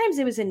 But sometimes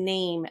it was a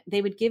name.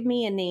 They would give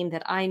me a name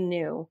that I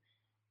knew,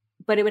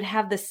 but it would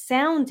have the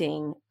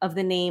sounding of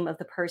the name of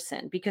the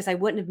person because I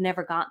wouldn't have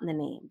never gotten the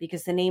name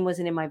because the name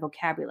wasn't in my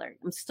vocabulary.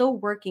 I'm still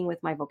working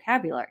with my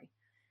vocabulary.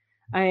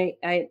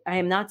 I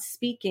am not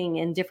speaking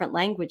in different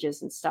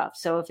languages and stuff.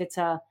 So if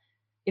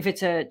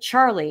it's a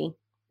Charlie,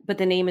 but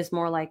the name is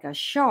more like a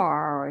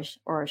Shar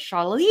or a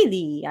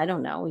Shalili, I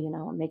don't know,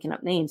 I'm making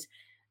up names.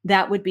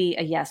 That would be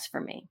a yes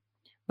for me.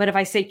 But if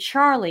I say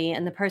Charlie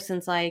and the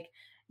person's like,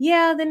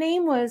 yeah, her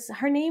name was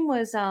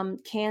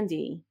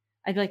Candy,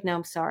 I'd be like, no,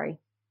 I'm sorry.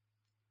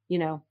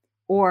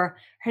 Or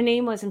her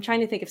name was, I'm trying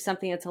to think of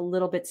something that's a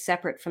little bit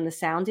separate from the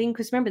sounding.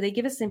 Because remember, they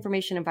give us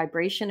information in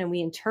vibration and we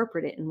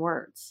interpret it in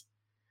words.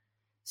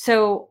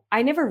 So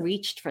I never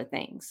reached for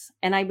things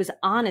and I was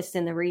honest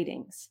in the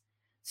readings.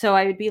 So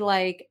I would be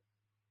like,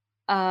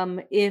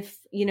 if,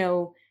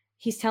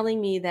 he's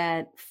telling me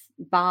that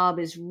Bob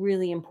is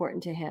really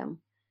important to him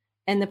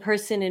and the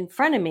person in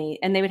front of me,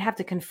 and they would have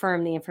to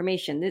confirm the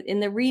information in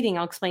the reading.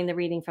 I'll explain the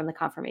reading from the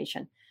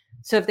confirmation.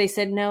 So if they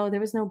said, no, there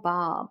was no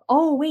Bob.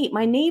 Oh, wait,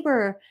 my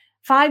neighbor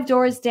 5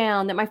 doors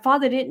down that my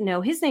father didn't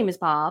know, his name is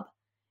Bob.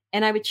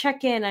 And I would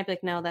check in. I'd be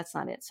like, no, that's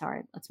not it.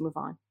 Sorry. Let's move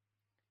on.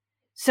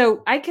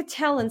 So I could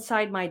tell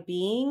inside my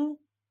being,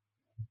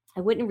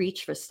 I wouldn't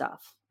reach for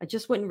stuff. I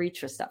just wouldn't reach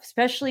for stuff,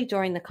 especially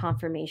during the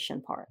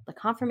confirmation part. The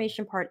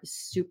confirmation part is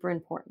super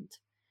important.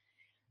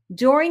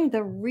 During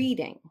the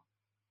reading,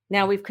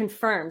 now we've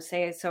confirmed,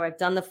 so I've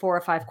done the 4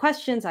 or 5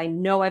 questions. I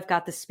know I've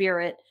got the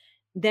spirit.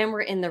 Then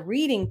we're in the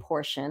reading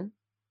portion.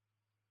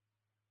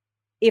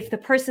 If the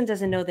person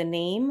doesn't know the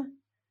name,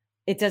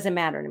 it doesn't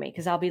matter to me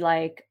because I'll be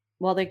like,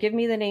 well, they're giving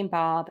me the name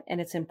Bob and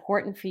it's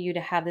important for you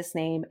to have this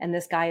name and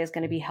this guy is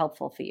going to be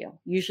helpful for you.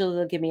 Usually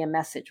they'll give me a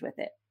message with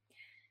it.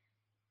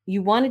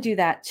 You want to do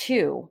that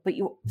too, but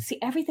you see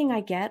everything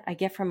I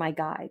get from my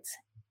guides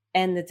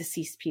and the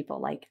deceased people.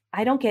 Like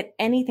I don't get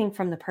anything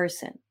from the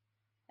person.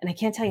 And I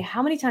can't tell you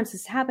how many times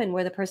this happened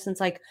where the person's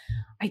like,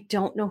 I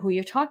don't know who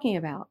you're talking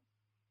about.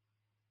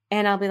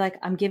 And I'll be like,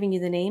 I'm giving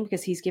you the name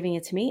because he's giving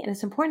it to me. And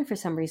it's important for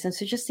some reason.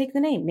 So just take the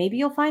name. Maybe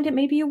you'll find it.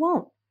 Maybe you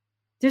won't.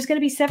 There's going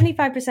to be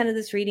 75% of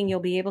this reading you'll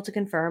be able to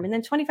confirm. And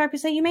then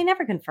 25% you may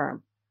never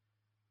confirm.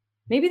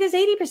 Maybe there's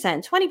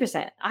 80%,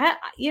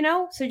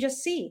 20%. So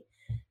just see.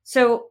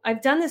 So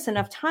I've done this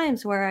enough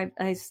times where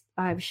I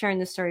was sharing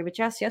this story with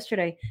Jess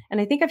yesterday. And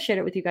I think I've shared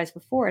it with you guys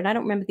before. And I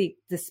don't remember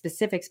the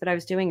specifics, but I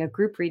was doing a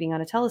group reading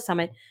on a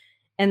telesummit.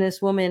 And I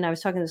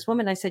was talking to this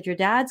woman. I said, your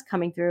dad's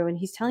coming through and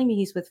he's telling me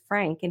he's with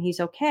Frank and he's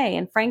okay.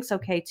 And Frank's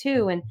okay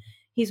too. And,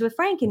 he's with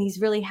Frank and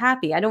he's really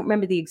happy. I don't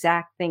remember the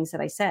exact things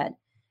that I said.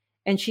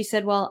 And she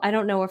said, well, I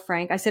don't know a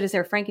Frank. I said, is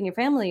there a Frank in your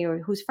family, or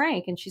who's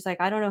Frank? And she's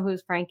like, I don't know who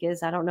Frank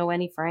is. I don't know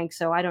any Frank.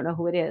 So I don't know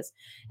who it is.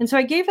 And so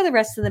I gave her the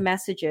rest of the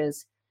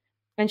messages,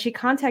 and she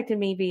contacted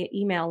me via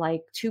email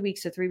like 2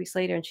 weeks or 3 weeks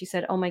later. And she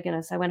said, oh my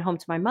goodness, I went home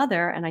to my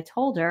mother and I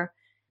told her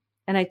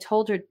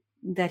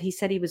that he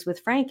said he was with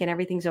Frank and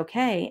everything's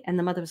okay. And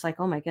the mother was like,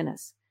 oh my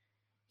goodness,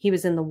 he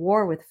was in the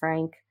war with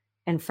Frank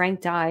and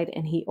Frank died.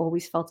 And he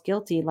always felt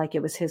guilty, like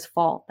it was his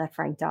fault that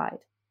Frank died.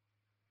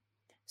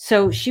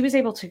 So she was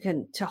able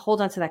to hold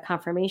on to that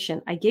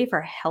confirmation. I gave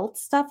her health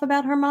stuff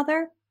about her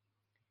mother.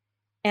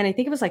 And I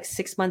think it was like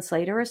 6 months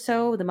later or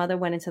so, the mother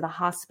went into the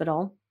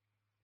hospital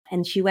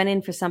and she went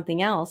in for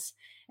something else.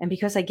 And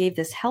because I gave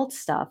this health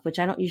stuff, which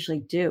I don't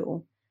usually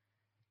do,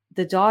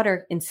 the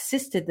daughter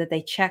insisted that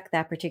they check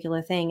that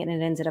particular thing. And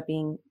it ended up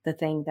being the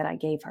thing that I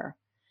gave her.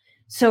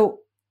 So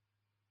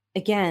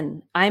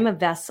again, I'm a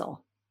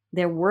vessel.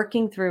 They're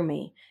working through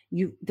me.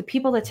 The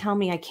people that tell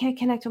me I can't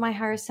connect with my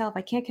higher self,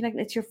 I can't connect,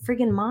 it's your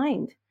friggin'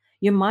 mind.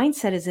 Your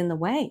mindset is in the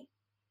way.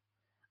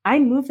 I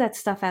move that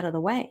stuff out of the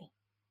way.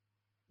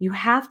 You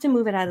have to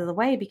move it out of the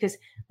way, because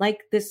like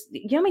this,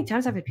 you know how many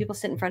times I've had people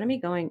sit in front of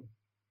me going,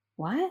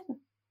 what?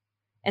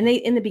 And they,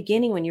 in the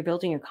beginning, when you're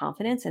building your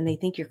confidence and they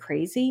think you're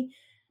crazy,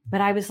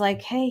 but I was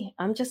like, hey,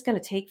 I'm just going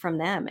to take from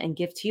them and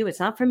give to you. It's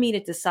not for me to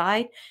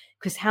decide,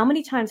 because how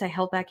many times I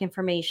held back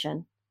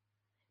information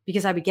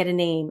because I would get a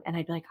name and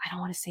I'd be like, I don't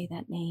want to say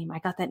that name. I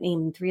got that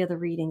name in 3 other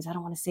readings. I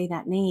don't want to say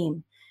that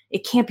name.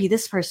 It can't be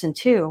this person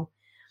too.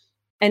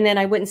 And then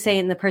I wouldn't say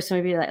it, and the person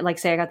would be like,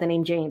 say I got the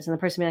name James, and the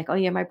person would be like,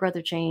 oh yeah, my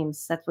brother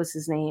James, that was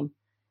his name.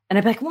 And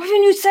I'd be like, why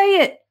didn't you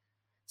say it?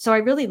 So I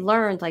really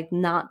learned like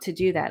not to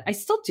do that. I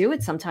still do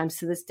it sometimes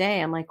to this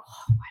day. I'm like,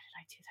 oh, why did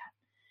I do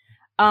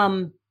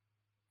that?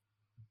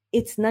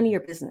 It's none of your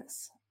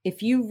business.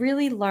 If you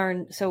really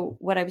learn, so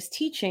what I was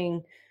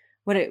teaching,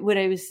 what I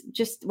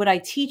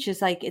teach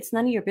is like, it's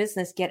none of your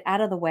business. Get out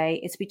of the way.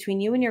 It's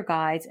between you and your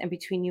guides, and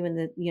between you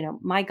and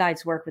my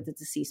guides work with the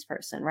deceased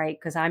person, right?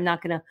 Because I'm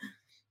not going to,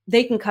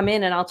 they can come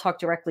in and I'll talk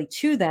directly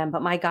to them,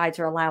 but my guides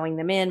are allowing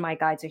them in. My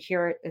guides are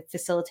here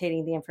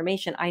facilitating the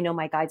information. I know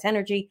my guide's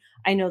energy.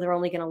 I know they're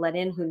only going to let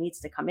in who needs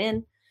to come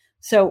in.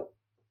 So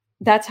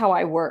that's how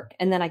I work.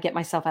 And then I get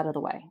myself out of the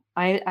way.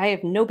 I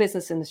have no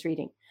business in this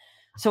reading.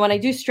 So when I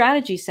do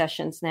strategy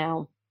sessions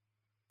now,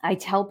 I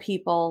tell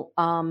people,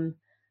 I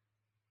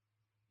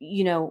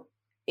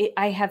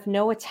have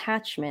no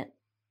attachment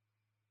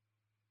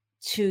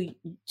to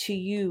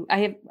you.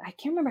 I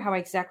can't remember how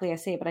exactly I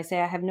say it, but I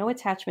say I have no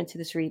attachment to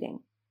this reading.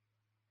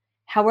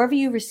 However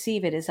you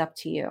receive it is up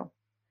to you.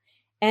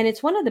 And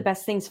it's one of the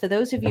best things for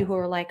those of you who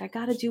are like, I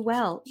got to do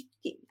well.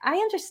 I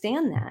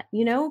understand that,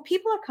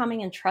 people are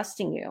coming and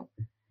trusting you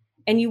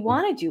and you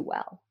want to do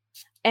well.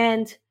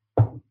 And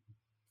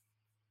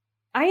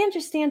I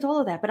understand all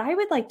of that, but I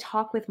would like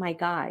talk with my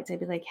guides. I'd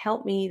be like,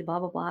 help me, blah,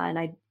 blah, blah. And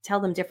I'd tell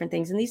them different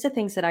things. And these are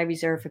things that I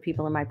reserve for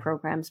people in my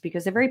programs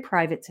because they're very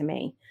private to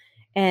me.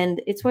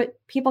 And it's what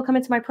people come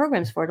into my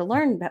programs for, to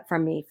learn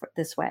from me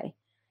this way.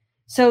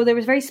 So there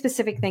was very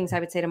specific things I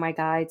would say to my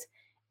guides,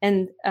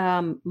 and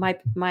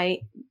my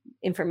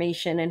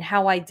information and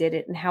how I did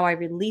it and how I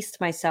released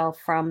myself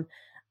from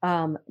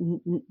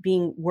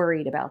being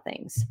worried about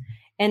things.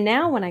 And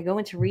now when I go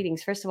into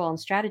readings, first of all, in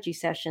strategy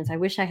sessions, I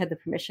wish I had the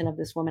permission of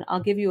this woman.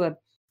 I'll give you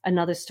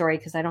another story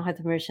because I don't have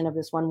the permission of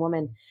this one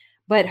woman,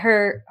 but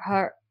her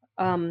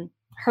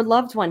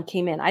loved one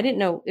came in. I didn't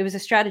know it was a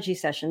strategy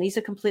session. These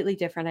are completely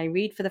different. I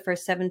read for the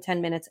first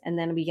 7-10 minutes, and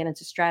then we get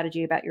into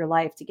strategy about your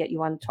life to get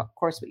you on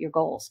course with your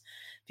goals.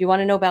 If you want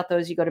to know about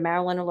those, you go to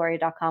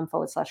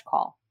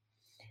marilynnaloria.com/call.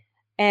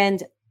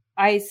 And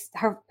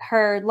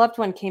her loved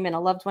one came in.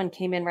 A loved one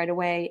came in right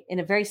away in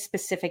a very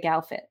specific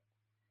outfit.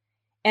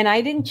 And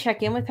I didn't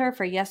check in with her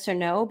for yes or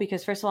no,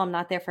 because first of all, I'm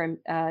not there for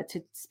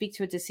to speak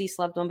to a deceased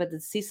loved one, but the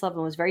deceased loved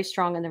one was very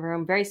strong in the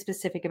room, very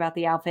specific about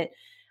the outfit.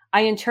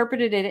 I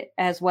interpreted it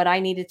as what I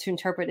needed to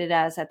interpret it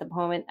as at the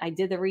moment. I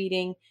did the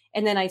reading.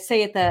 And then I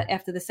say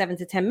after the 7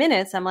 to 10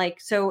 minutes, I'm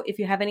like, so if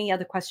you have any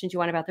other questions you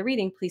want about the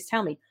reading, please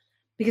tell me.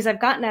 Because I've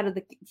gotten out of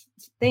the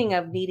thing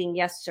of needing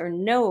yes or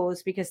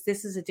no's, because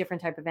this is a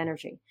different type of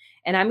energy.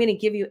 And I'm going to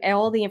give you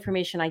all the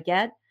information I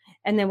get.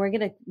 And then we're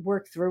going to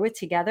work through it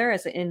together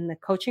as in the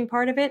coaching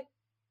part of it.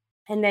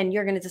 And then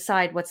you're going to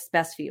decide what's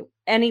best for you.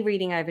 Any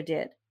reading I ever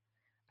did,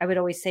 I would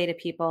always say to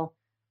people,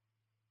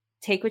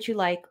 take what you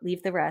like,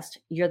 leave the rest.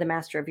 You're the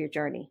master of your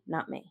journey,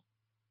 not me.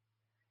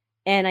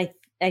 And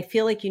I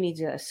feel like you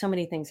need so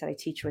many things that I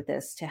teach with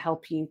this to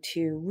help you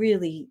to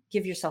really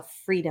give yourself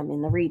freedom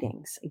in the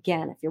readings.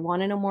 Again, if you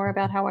want to know more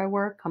about how I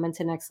work, come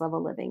into Next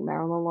Level Living,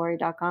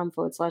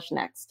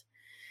 marilynnaloria.com/next.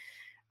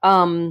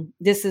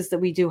 This is that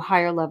we do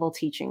higher level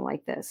teaching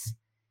like this.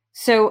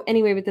 So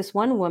anyway, with this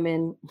one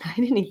woman, I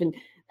didn't even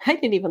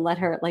let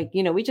her,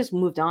 we just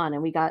moved on,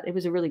 and it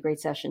was a really great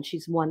session.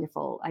 She's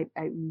wonderful. I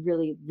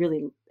really,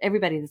 really,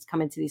 everybody that's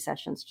come into these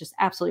sessions, just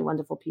absolutely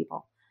wonderful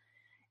people.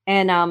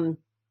 And,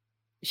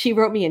 she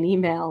wrote me an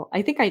email.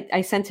 I think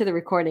I sent her the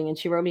recording and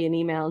she wrote me an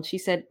email and she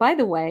said, by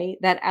the way,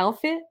 that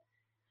outfit,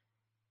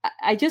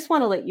 I just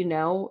want to let you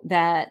know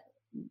that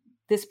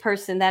this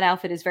person, that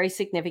outfit is very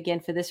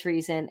significant for this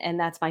reason. And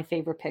that's my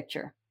favorite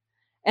picture.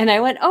 And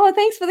I went, oh,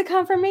 thanks for the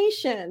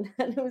confirmation.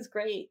 And it was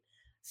great.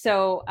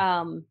 So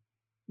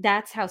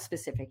that's how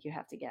specific you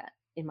have to get,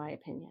 in my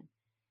opinion.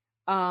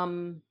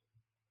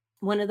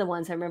 One of the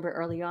ones I remember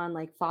early on,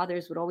 like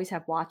fathers would always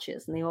have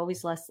watches and they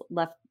always left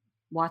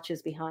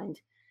watches behind.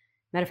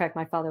 Matter of fact,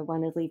 my father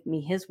wanted to leave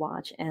me his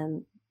watch,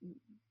 and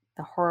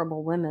the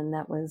horrible woman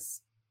that was,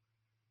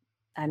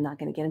 I'm not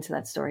going to get into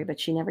that story, but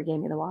she never gave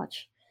me the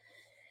watch.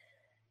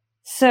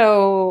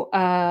 So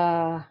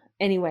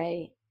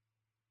anyway,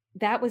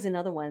 that was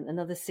another one,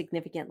 another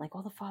significant, like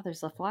all the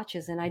fathers left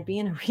watches. And I'd be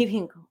in a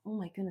reading and go, oh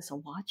my goodness, a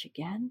watch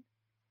again?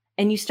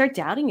 And you start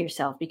doubting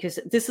yourself because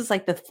this is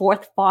like the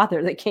fourth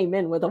father that came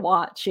in with a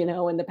watch, in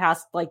the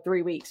past like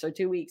 3 weeks or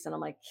 2 weeks. And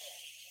I'm like,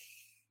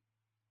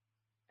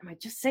 am I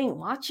just saying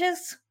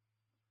watches?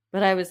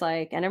 But I was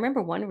like, and I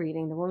remember one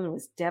reading, the woman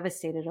was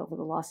devastated over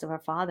the loss of her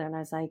father. And I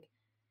was like,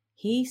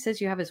 he says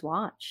you have his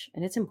watch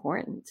and it's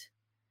important.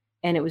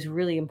 And it was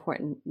really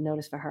important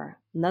notice for her.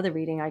 Another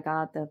reading I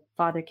got, the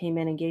father came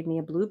in and gave me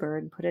a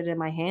bluebird and put it in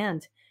my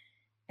hand.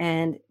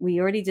 And we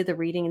already did the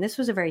reading. And this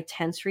was a very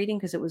tense reading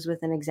because it was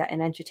with an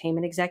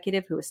entertainment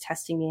executive who was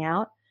testing me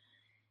out.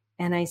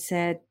 And I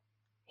said,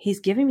 he's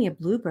giving me a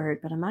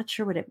bluebird, but I'm not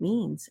sure what it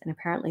means. And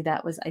apparently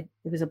it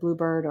was a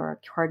bluebird or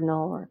a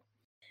cardinal,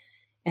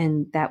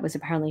 and that was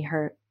apparently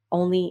her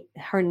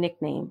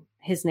nickname,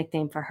 his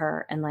nickname for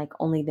her. And like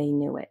only they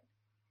knew it.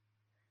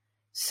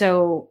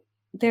 So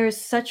there's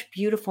such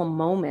beautiful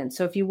moments.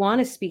 So if you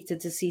want to speak to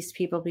deceased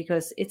people,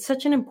 because it's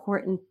such an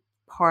important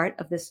part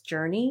of this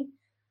journey,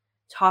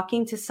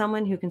 talking to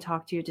someone who can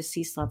talk to your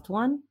deceased loved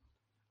one,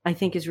 I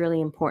think is really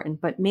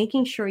important. But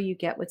making sure you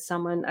get with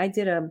someone. I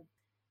did a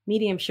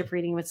mediumship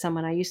reading with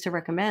someone I used to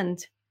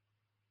recommend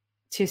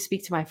to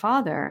speak to my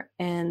father,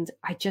 and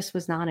I just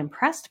was not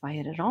impressed by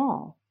it at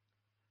all.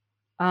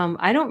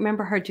 I don't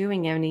remember her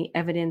doing any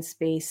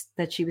evidence-based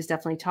that she was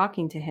definitely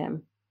talking to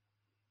him.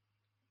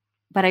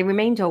 But I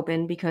remained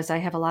open because I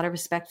have a lot of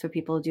respect for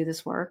people who do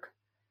this work.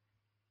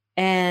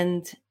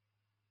 And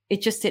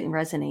it just didn't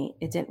resonate.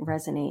 It didn't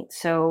resonate.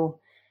 So,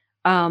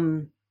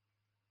 but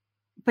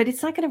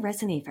it's not going to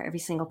resonate for every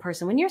single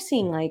person. When you're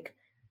seeing like,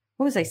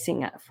 what was I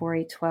seeing at 4,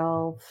 8,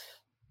 12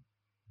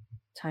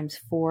 times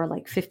 4,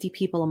 like 50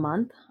 people a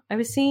month I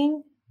was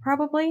seeing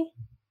probably.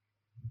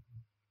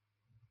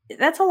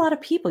 That's a lot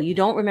of people. You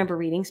don't remember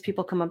readings.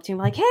 People come up to you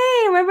like,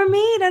 hey, remember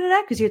me? Da, da,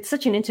 da. Because you had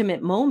such an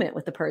intimate moment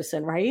with the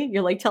person, right?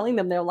 You're like telling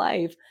them their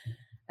life.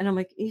 And I'm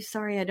like,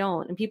 sorry, I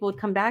don't. And people would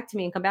come back to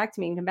me and come back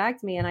to me and come back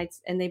to me.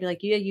 And they'd be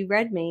like, yeah, you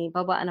read me,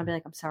 blah, blah. And I'd be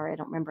like, I'm sorry, I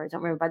don't remember.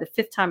 By the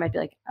 5th time, I'd be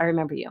like, I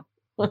remember you.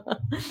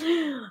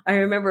 I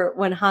remember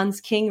when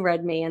Hans King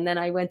read me, and then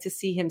I went to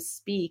see him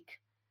speak.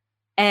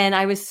 And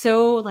I was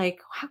so like,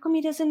 how come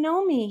he doesn't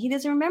know me? He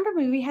doesn't remember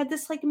me. We had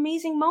this like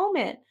amazing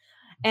moment.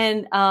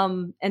 And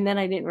then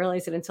I didn't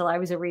realize it until I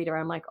was a reader.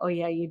 I'm like, oh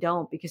yeah, you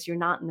don't, because you're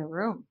not in the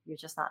room. You're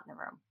just not in the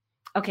room.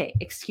 Okay.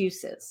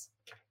 Excuses.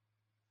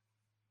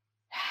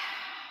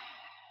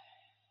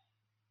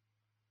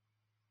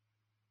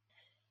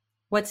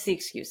 What's the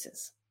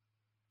excuses?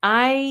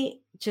 I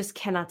just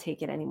cannot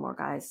take it anymore,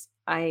 guys.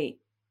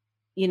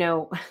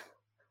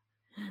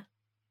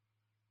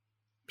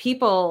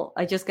 People,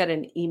 I just got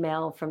an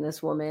email from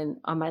this woman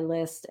on my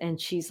list,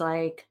 and she's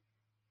like,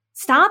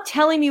 stop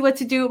telling me what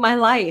to do with my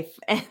life.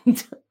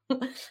 And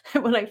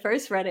when I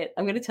first read it,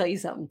 I'm going to tell you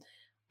something.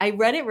 I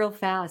read it real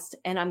fast,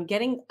 and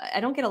I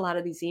don't get a lot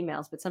of these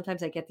emails, but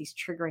sometimes I get these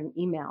triggering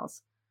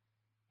emails.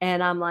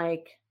 And I'm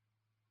like,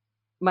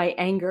 my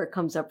anger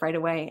comes up right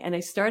away. And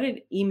I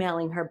started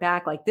emailing her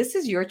back like, this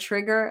is your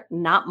trigger,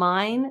 not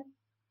mine.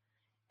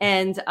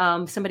 And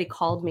somebody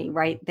called me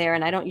right there,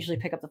 and I don't usually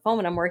pick up the phone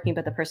when I'm working,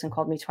 but the person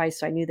called me twice,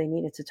 so I knew they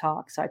needed to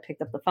talk. So I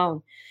picked up the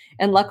phone,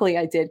 and luckily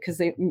I did, because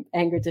the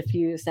anger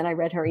diffused, and I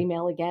read her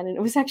email again, and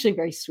it was actually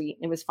very sweet.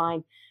 It was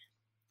fine.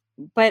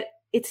 But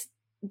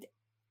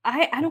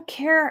I don't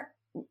care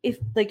if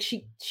like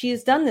she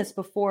has done this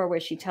before,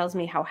 where she tells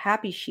me how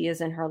happy she is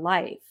in her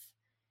life,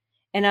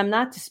 and I'm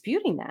not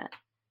disputing that.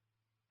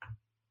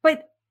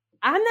 But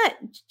I'm not,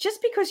 just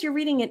because you're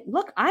reading it.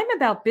 Look, I'm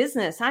about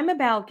business. I'm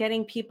about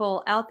getting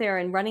people out there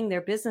and running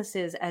their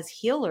businesses as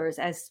healers,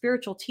 as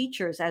spiritual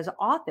teachers, as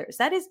authors.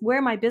 That is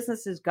where my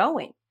business is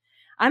going.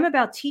 I'm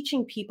about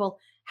teaching people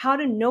how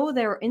to know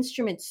their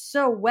instruments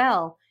so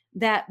well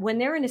that when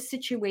they're in a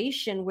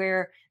situation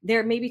where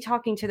they're maybe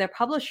talking to their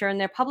publisher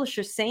and their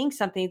publisher's saying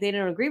something they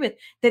don't agree with,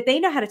 that they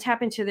know how to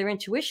tap into their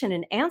intuition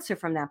and answer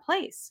from that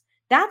place.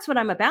 That's what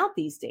I'm about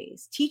these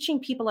days, teaching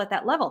people at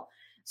that level.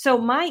 So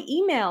my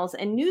emails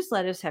and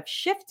newsletters have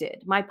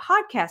shifted. My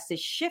podcast is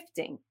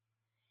shifting.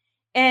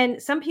 And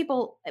some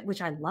people,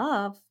 which I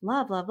love,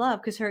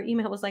 because her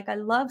email was like, I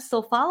love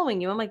still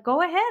following you. I'm like,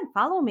 go ahead,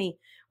 follow me,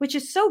 which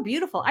is so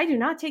beautiful. I do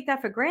not take that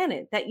for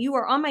granted, that you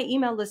are on my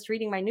email list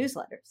reading my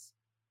newsletters.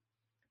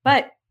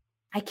 But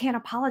I can't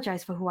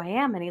apologize for who I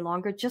am any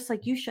longer, just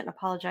like you shouldn't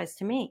apologize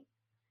to me.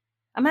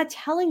 I'm not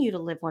telling you to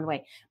live one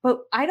way,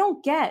 but I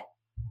don't get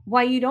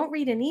why you don't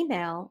read an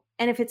email.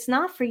 And if it's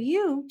not for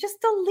you,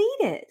 just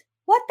delete it.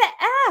 What the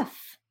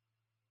F?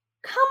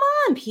 Come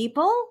on,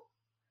 people.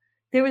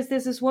 There's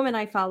this woman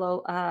I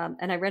follow,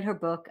 and I read her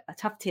book,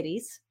 Tough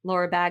Titties,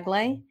 Laura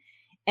Bagley,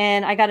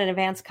 and I got an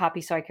advanced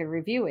copy so I could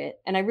review it.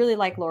 And I really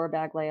like Laura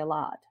Bagley a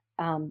lot.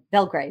 Laura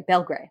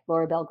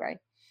Belgray.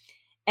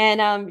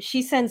 And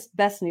she sends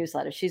best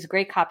newsletters. She's a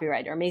great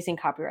copywriter, amazing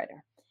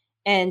copywriter.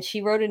 And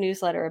she wrote a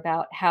newsletter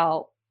about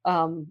how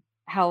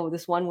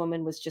this one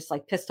woman was just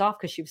like pissed off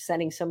because she was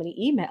sending so many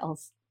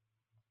emails.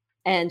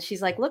 And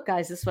she's like, look,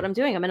 guys, this is what I'm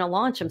doing. I'm in a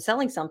launch. I'm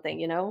selling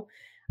something,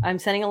 I'm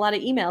sending a lot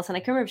of emails. And I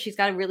can remember she's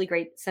got a really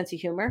great sense of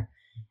humor.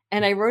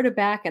 And I wrote it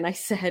back and I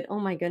said, oh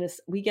my goodness,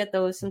 we get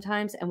those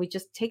sometimes and we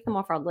just take them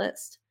off our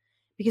list.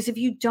 Because if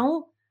you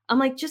don't, I'm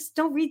like, just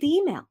don't read the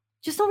email.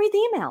 Just don't read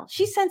the email.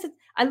 She sends it.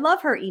 I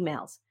love her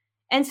emails.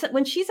 And so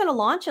when she's in a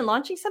launch and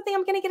launching something,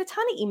 I'm going to get a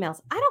ton of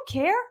emails. I don't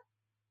care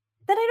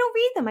that I don't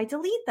read them. I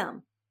delete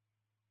them.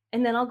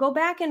 And then I'll go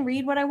back and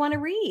read what I want to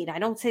read. I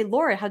don't say,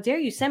 Laura, how dare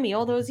you send me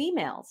all those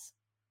emails?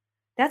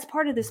 That's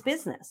part of this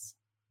business.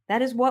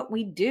 That is what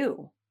we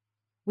do.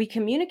 We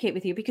communicate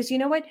with you because you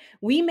know what?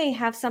 We may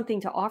have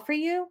something to offer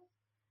you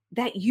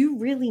that you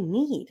really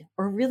need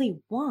or really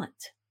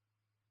want.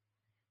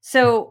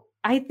 So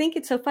I think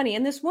it's so funny.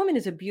 And this woman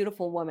is a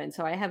beautiful woman.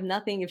 So I have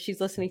nothing if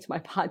she's listening to my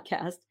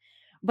podcast.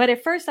 But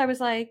at first I was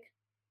like,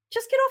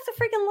 just get off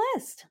the freaking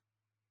list.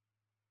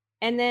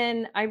 And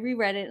then I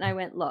reread it and I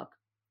went, look,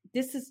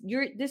 this is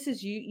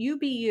you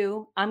be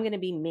you. I'm going to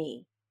be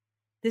me.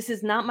 This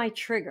is not my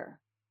trigger.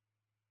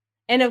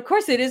 And of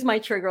course it is my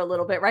trigger a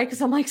little bit, right?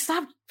 Because I'm like,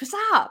 stop.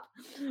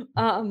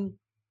 I'm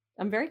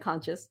very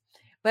conscious.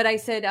 But I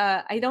said,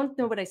 I don't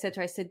know what I said to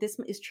her. I said, this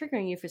is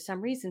triggering you for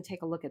some reason.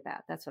 Take a look at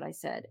that. That's what I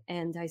said.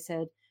 And I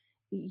said,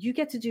 you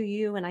get to do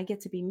you and I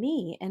get to be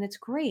me. And it's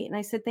great. And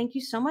I said, thank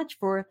you so much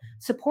for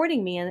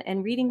supporting me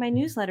and reading my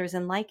newsletters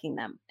and liking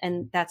them.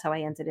 And that's how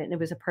I ended it. And it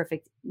was a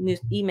perfect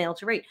email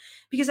to write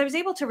because I was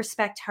able to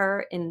respect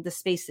her in the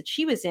space that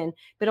she was in,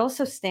 but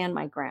also stand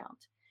my ground.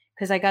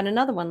 Because I got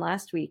another one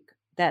last week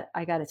that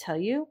I got to tell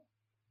you,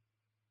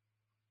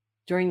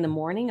 during the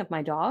morning of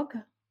my dog,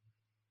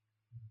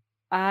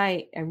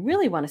 I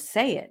really want to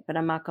say it, but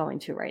I'm not going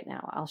to right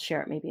now. I'll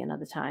share it maybe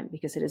another time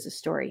because it is a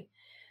story.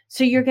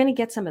 So you're going to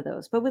get some of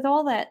those. But with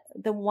all that,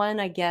 the one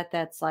I get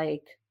that's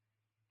like,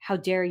 how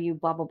dare you,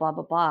 blah, blah, blah,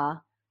 blah, blah.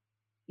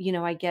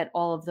 I get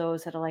all of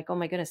those that are like, oh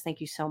my goodness, thank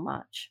you so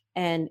much.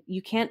 And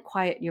you can't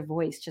quiet your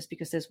voice just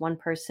because there's one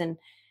person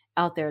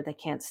out there that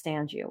can't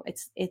stand you.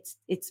 It's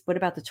what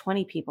about the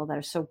 20 people that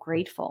are so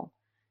grateful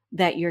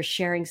that you're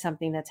sharing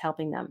something that's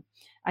helping them?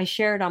 I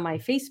share it on my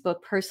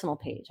Facebook personal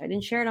page. I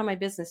didn't share it on my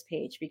business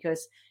page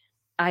because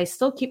I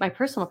still keep my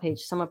personal page.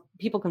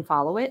 People can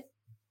follow it.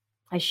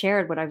 I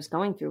shared what I was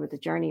going through with the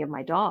journey of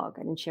my dog.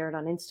 I didn't share it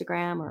on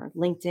Instagram or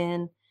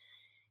LinkedIn.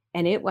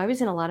 And I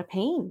was in a lot of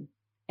pain.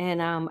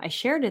 And I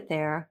shared it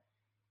there.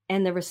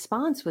 And the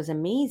response was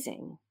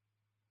amazing.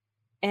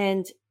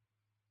 And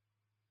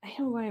I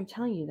don't know why I'm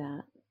telling you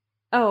that.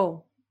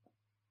 Oh,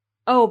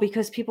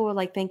 because people were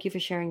like, thank you for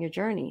sharing your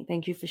journey.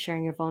 Thank you for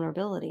sharing your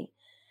vulnerability.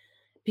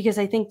 Because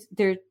I think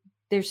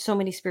there's so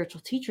many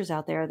spiritual teachers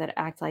out there that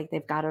act like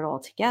they've got it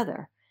all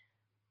together.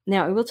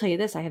 Now, I will tell you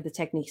this, I have the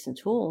techniques and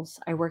tools.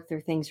 I work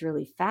through things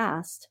really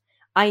fast.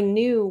 I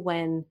knew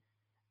when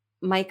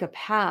Micah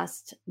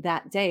passed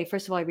that day,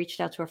 first of all, I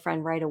reached out to a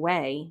friend right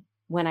away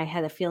when I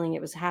had a feeling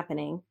it was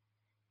happening,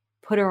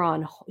 put her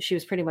on, she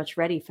was pretty much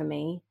ready for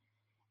me.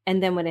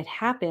 And then when it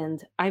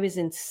happened, I was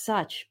in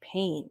such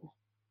pain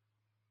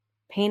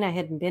I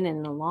hadn't been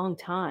in a long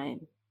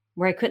time,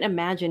 where I couldn't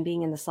imagine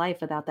being in this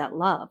life without that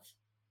love.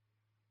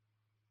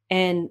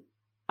 And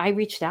I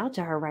reached out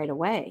to her right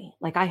away.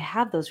 Like I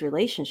have those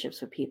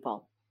relationships with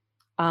people.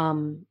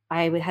 I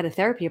had a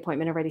therapy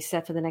appointment already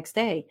set for the next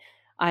day.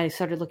 I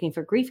started looking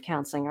for grief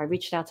counseling. I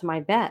reached out to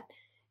my vet.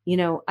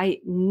 I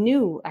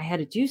knew I had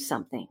to do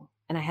something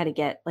and I had to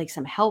get like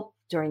some help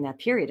during that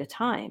period of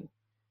time.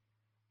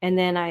 And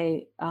then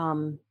I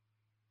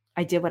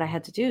did what I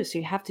had to do. So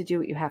you have to do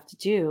what you have to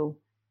do,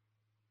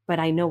 but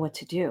I know what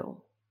to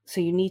do.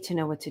 So you need to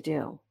know what to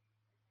do.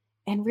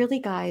 And really,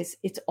 guys,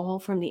 it's all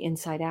from the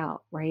inside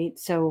out, right?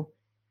 So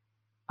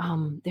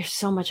there's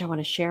so much I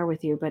want to share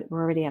with you, but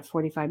we're already at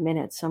 45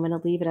 minutes. So I'm going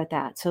to leave it at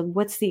that. So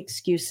what's the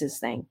excuses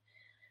thing?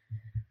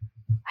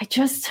 I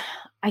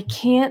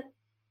can't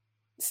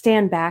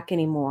stand back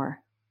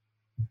anymore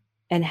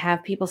and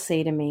have people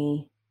say to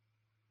me,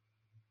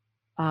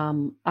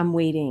 I'm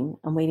waiting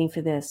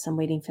for this. I'm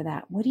waiting for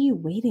that. What are you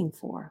waiting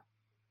for?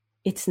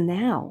 It's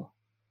now.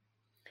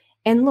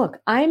 And look,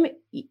 like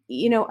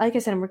I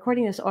said, I'm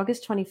recording this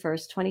August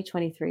 21st,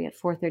 2023 at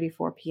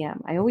 4:34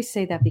 p.m. I always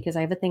say that because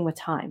I have a thing with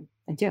time.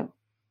 I do.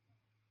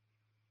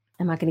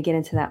 I'm not going to get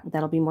into that, but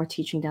that'll be more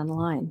teaching down the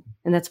line.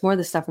 And that's more of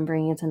the stuff I'm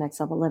bringing into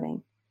Next Level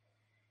Living.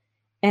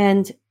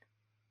 And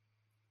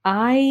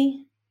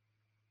I'm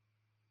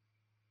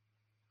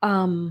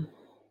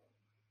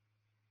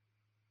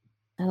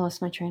I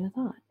lost my train of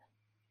thought.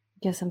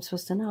 Guess I'm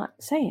supposed to not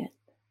say it.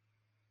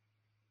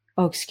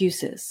 Oh,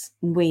 excuses,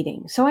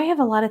 waiting. So I have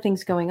a lot of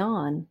things going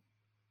on,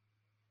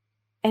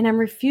 and I'm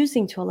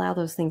refusing to allow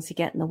those things to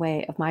get in the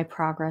way of my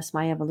progress,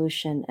 my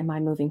evolution, and my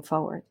moving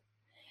forward.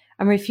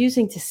 I'm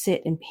refusing to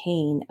sit in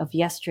pain of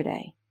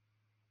yesterday.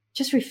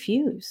 Just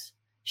refuse.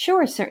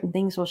 Sure, certain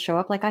things will show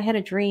up. Like I had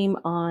a dream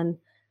on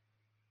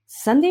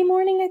Sunday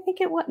morning, I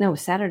think it was. No,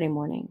 Saturday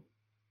morning.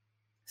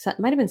 So it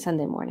might have been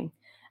Sunday morning.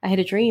 I had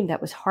a dream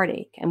that was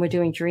heartache, and we're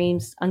doing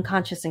dreams,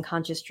 unconscious and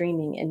conscious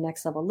dreaming in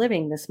Next Level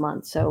Living this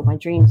month. So my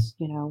dreams,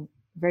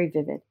 very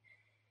vivid.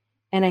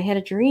 And I had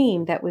a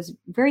dream that was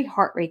very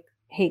heartache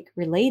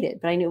related,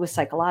 but I knew it was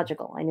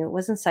psychological. I knew it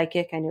wasn't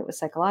psychic. I knew it was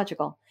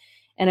psychological.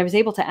 And I was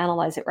able to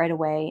analyze it right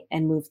away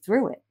and move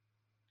through it.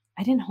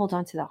 I didn't hold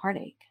on to the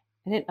heartache.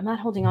 I'm not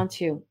holding on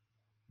to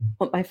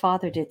what my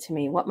father did to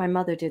me, what my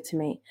mother did to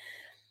me,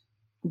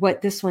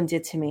 what this one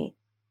did to me.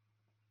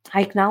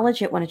 I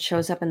acknowledge it when it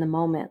shows up in the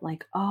moment,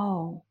 like,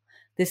 oh,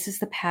 this is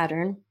the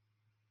pattern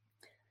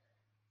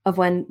of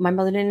when my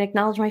mother didn't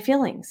acknowledge my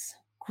feelings.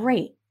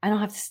 Great. I don't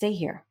have to stay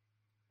here.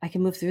 I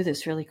can move through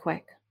this really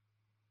quick,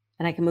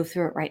 and I can move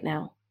through it right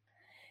now.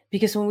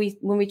 Because when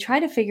we try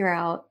to figure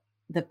out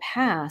the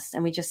past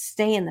and we just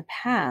stay in the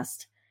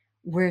past,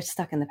 we're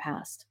stuck in the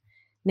past.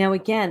 Now,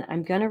 again,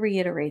 I'm going to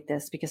reiterate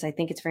this because I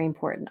think it's very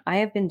important. I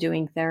have been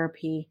doing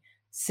therapy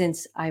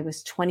since I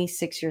was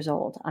 26 years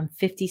old. I'm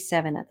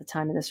 57 at the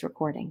time of this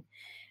recording.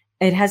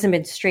 It hasn't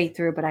been straight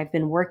through, but I've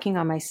been working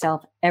on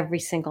myself every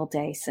single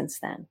day since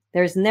then.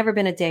 There's never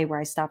been a day where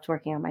I stopped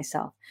working on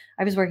myself.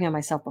 I was working on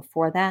myself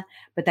before that,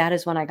 but that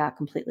is when I got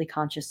completely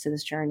conscious to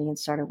this journey and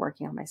started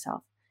working on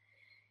myself.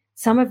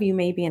 Some of you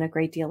may be in a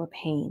great deal of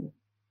pain.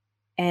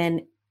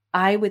 And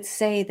I would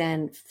say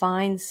then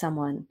find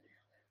someone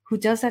who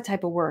does that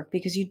type of work,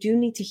 because you do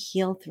need to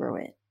heal through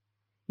it.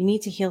 You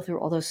need to heal through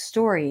all those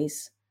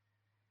stories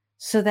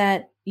so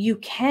that you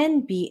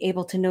can be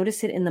able to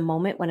notice it in the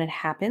moment when it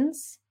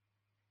happens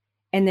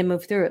and then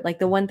move through it. Like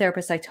the one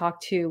therapist I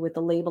talked to with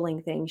the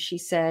labeling thing, she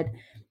said,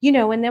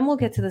 and then we'll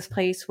get to this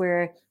place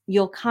where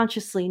you'll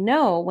consciously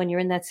know when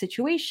you're in that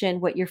situation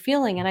what you're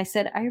feeling. And I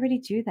said, I already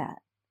do that.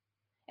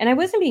 And I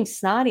wasn't being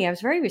snotty. I was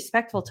very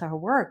respectful to her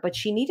work, but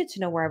she needed to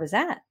know where I was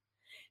at.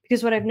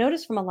 Because what I've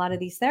noticed from a lot of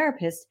these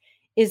therapists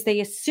is they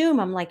assume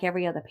I'm like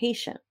every other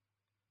patient,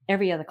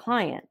 every other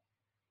client.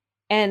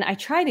 And I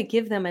try to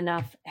give them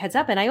enough heads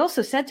up. And I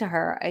also said to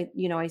her,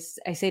 I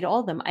say to all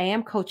of them, I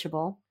am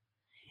coachable.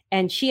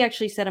 And she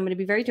actually said, I'm going to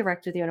be very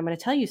direct with you and I'm going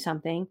to tell you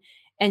something.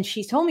 And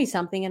she told me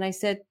something. And I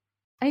said,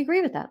 I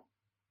agree with that.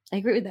 I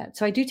agree with that.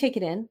 So I do take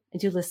it in. I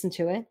do listen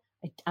to it.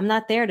 I'm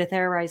not there to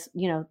theorize,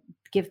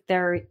 give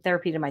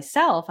therapy to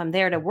myself. I'm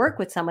there to work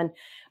with someone,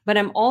 but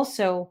I'm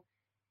also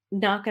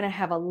not going to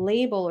have a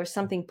label or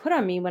something put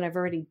on me when I've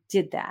already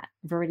did that.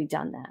 I've already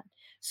done that.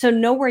 So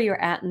know where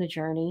you're at in the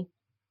journey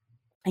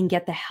and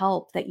get the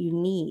help that you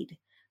need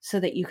so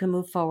that you can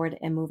move forward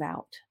and move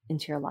out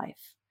into your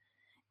life.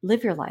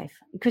 Live your life.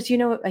 Because,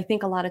 I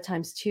think a lot of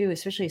times too,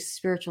 especially as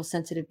spiritual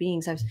sensitive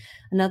beings,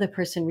 another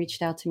person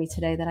reached out to me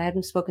today that I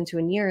hadn't spoken to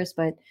in years,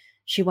 but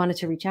she wanted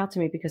to reach out to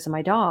me because of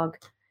my dog.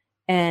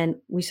 And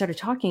we started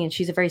talking, and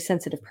she's a very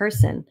sensitive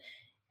person.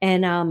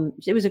 And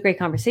it was a great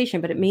conversation,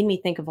 but it made me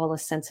think of all the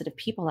sensitive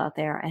people out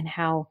there and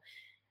how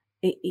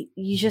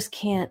you just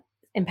can't.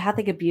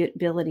 Empathic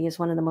ability is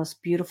one of the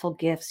most beautiful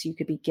gifts you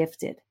could be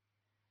gifted.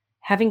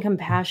 Having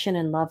compassion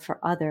and love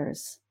for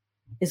others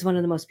is one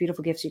of the most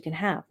beautiful gifts you can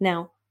have.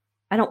 Now,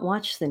 I don't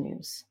watch the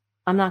news.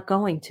 I'm not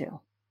going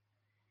to.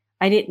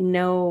 I didn't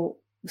know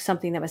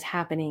something that was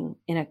happening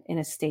in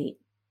a state.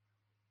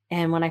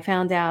 And when I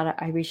found out,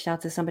 I reached out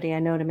to somebody I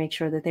know to make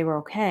sure that they were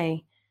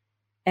okay.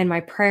 And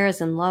my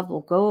prayers and love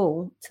will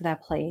go to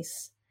that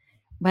place.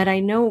 But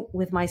I know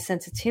with my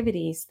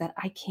sensitivities that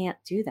I can't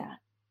do that.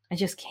 I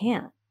just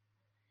can't.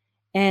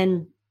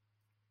 And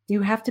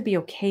you have to be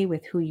okay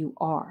with who you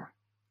are.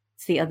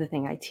 It's the other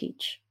thing I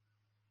teach.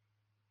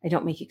 I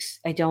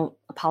don't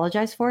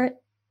apologize for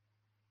it.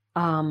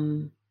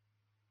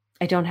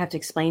 I don't have to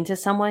explain to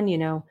someone,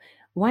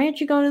 why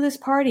aren't you going to this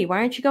party? Why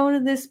aren't you going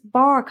to this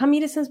bar? Come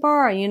meet us in this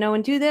bar,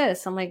 and do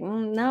this. I'm like,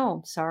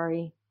 no,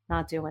 sorry,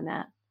 not doing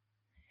that.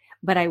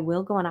 But I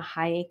will go on a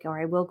hike, or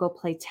I will go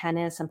play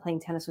tennis. I'm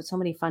playing tennis with so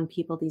many fun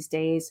people these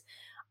days.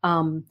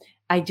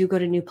 I do go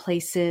to new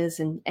places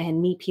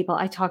and meet people.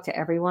 I talk to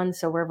everyone.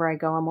 So wherever I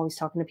go, I'm always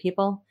talking to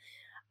people.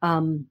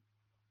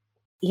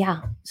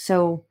 Yeah.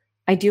 So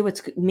I do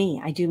what's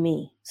me. I do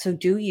me. So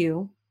do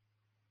you.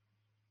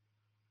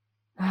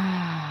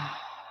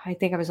 I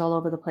think I was all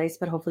over the place,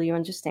 but hopefully you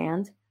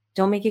understand.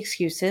 Don't make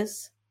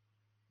excuses.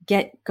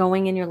 Get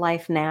going in your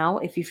life now.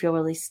 If you feel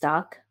really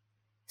stuck,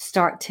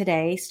 start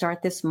today,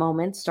 start this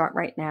moment, start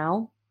right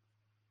now.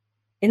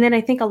 And then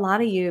I think a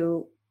lot of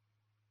you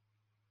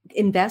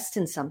invest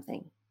in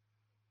something.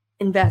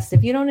 Invest.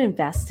 If you don't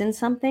invest in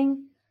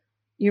something,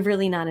 you're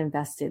really not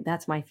invested.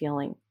 That's my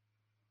feeling.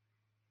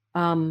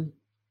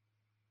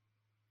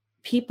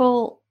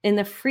 People in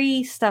the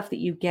free stuff that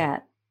you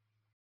get,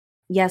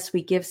 yes,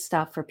 we give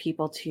stuff for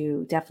people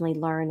to definitely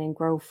learn and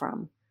grow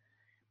from,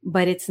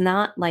 but it's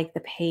not like the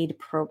paid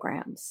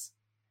programs.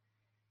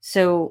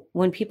 So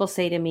when people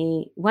say to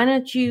me, why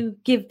don't you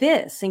give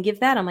this and give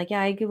that? I'm like,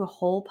 yeah, I give a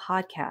whole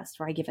podcast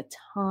where I give a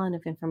ton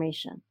of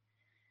information.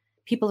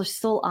 People are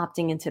still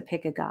opting in to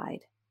pick a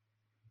guide.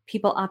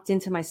 People opt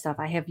into my stuff.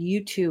 I have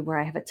YouTube where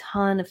I have a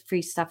ton of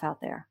free stuff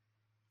out there.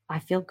 I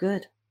feel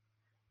good,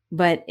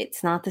 but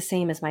it's not the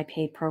same as my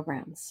paid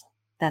programs.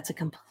 That's a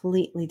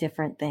completely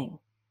different thing.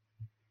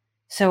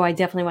 So I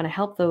definitely want to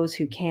help those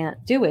who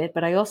can't do it.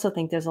 But I also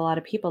think there's a lot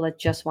of people that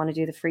just want to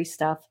do the free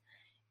stuff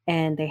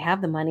and they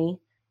have the money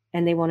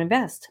and they won't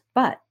invest.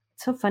 But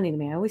it's so funny to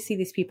me. I always see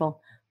these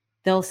people,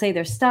 they'll say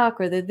they're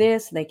stuck or they're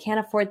this, they can't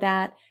afford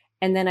that.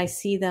 And then I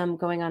see them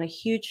going on a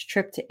huge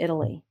trip to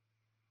Italy.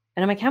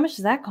 And I'm like, how much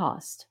does that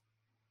cost?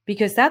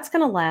 Because that's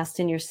going to last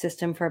in your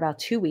system for about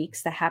 2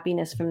 weeks, the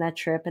happiness from that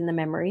trip and the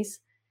memories.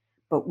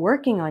 But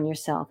working on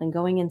yourself and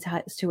going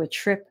into a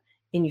trip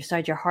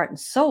inside your heart and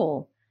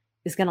soul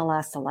is going to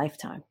last a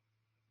lifetime.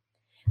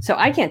 So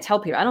I can't tell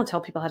people, I don't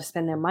tell people how to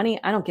spend their money.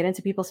 I don't get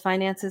into people's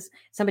finances.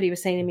 Somebody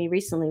was saying to me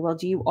recently, well,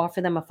 do you offer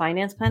them a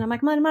finance plan? I'm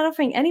like, I'm not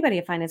offering anybody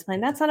a finance plan.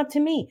 That's not up to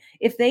me.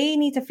 If they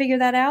need to figure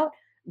that out,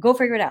 go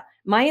figure it out.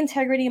 My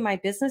integrity in my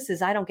business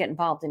is I don't get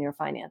involved in your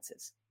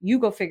finances. You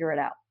go figure it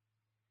out.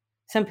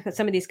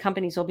 Some of these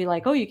companies will be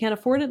like, oh, you can't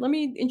afford it? Let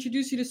me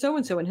introduce you to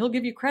so-and-so and he'll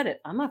give you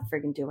credit. I'm not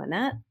friggin' doing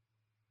that. I'm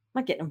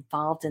not getting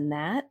involved in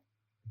that.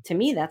 To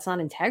me, that's not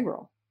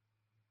integral.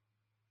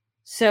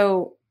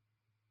 So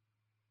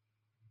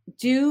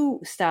do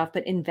stuff,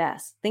 but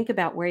invest. Think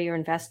about where you're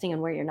investing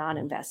and where you're not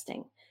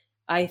investing.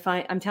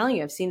 I'm telling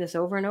you, I've seen this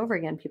over and over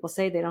again. People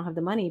say they don't have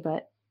the money,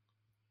 but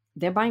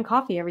they're buying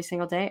coffee every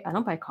single day. I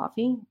don't buy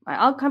coffee.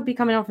 I'll be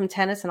coming home from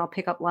tennis and I'll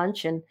pick up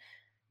lunch, and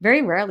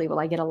very rarely will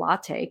I get a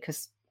latte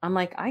because I'm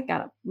like, I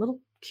got a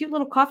cute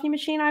little coffee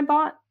machine I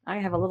bought. I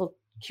have a little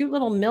cute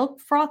little milk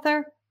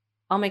frother.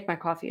 I'll make my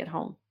coffee at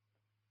home.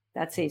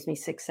 That saves me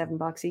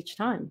 $6-7 each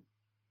time.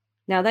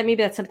 Now maybe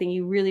that's something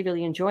you really,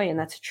 really enjoy and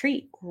that's a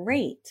treat.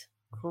 Great.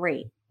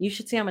 You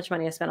should see how much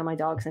money I spent on my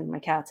dogs and my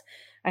cats.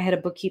 I had a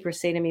bookkeeper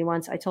say to me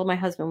once, I told my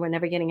husband, we're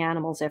never getting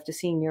animals after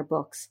seeing your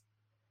books.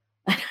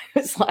 I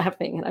was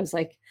laughing and I was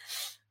like,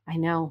 I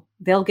know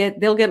they'll get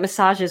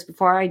massages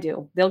before I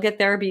do. They'll get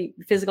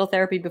physical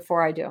therapy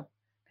before I do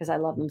because I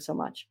love them so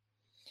much.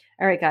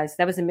 All right, guys,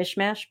 that was a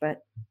mishmash,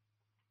 but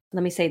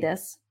let me say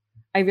this.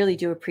 I really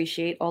do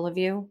appreciate all of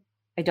you.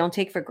 I don't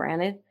take for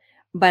granted,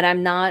 but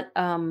I'm not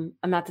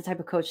the type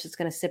of coach that's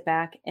going to sit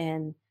back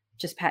and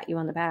just pat you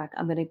on the back.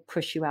 I'm going to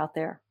push you out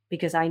there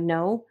because I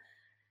know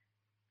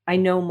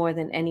more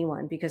than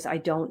anyone because I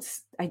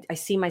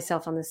see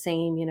myself on the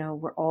same,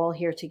 we're all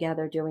here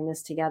together doing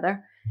this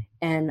together.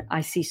 And I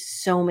see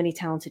so many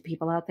talented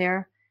people out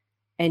there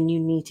and you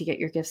need to get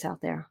your gifts out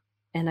there.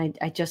 And I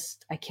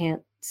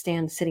can't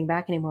stand sitting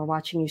back anymore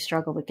watching you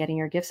struggle with getting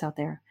your gifts out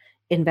there.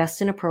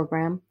 Invest in a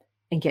program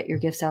and get your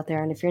gifts out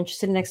there. And if you're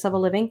interested in Next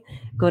Level Living,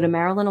 go to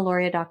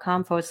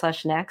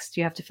MarilynAloria.com/next.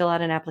 You have to fill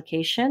out an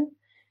application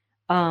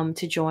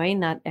to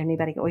join. Not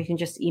anybody, or you can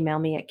just email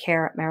me at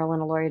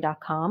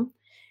care@MarilynAloria.com.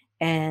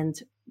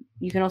 And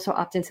you can also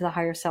opt into the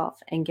higher self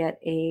and get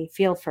a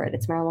feel for it.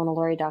 It's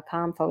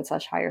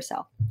MarilynAloria.com/higher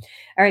self.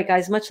 All right,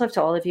 guys, much love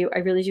to all of you. I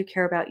really do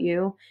care about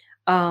you.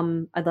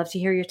 I'd love to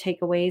hear your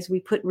takeaways.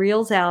 We put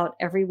reels out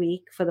every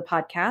week for the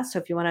podcast. So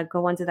if you want to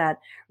go onto that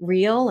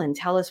reel and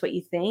tell us what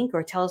you think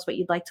or tell us what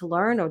you'd like to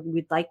learn or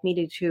would like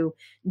me to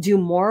do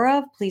more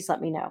of, please let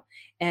me know.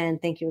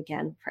 And thank you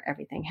again for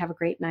everything. Have a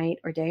great night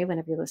or day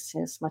whenever you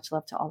listen to this. Much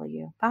love to all of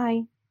you.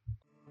 Bye.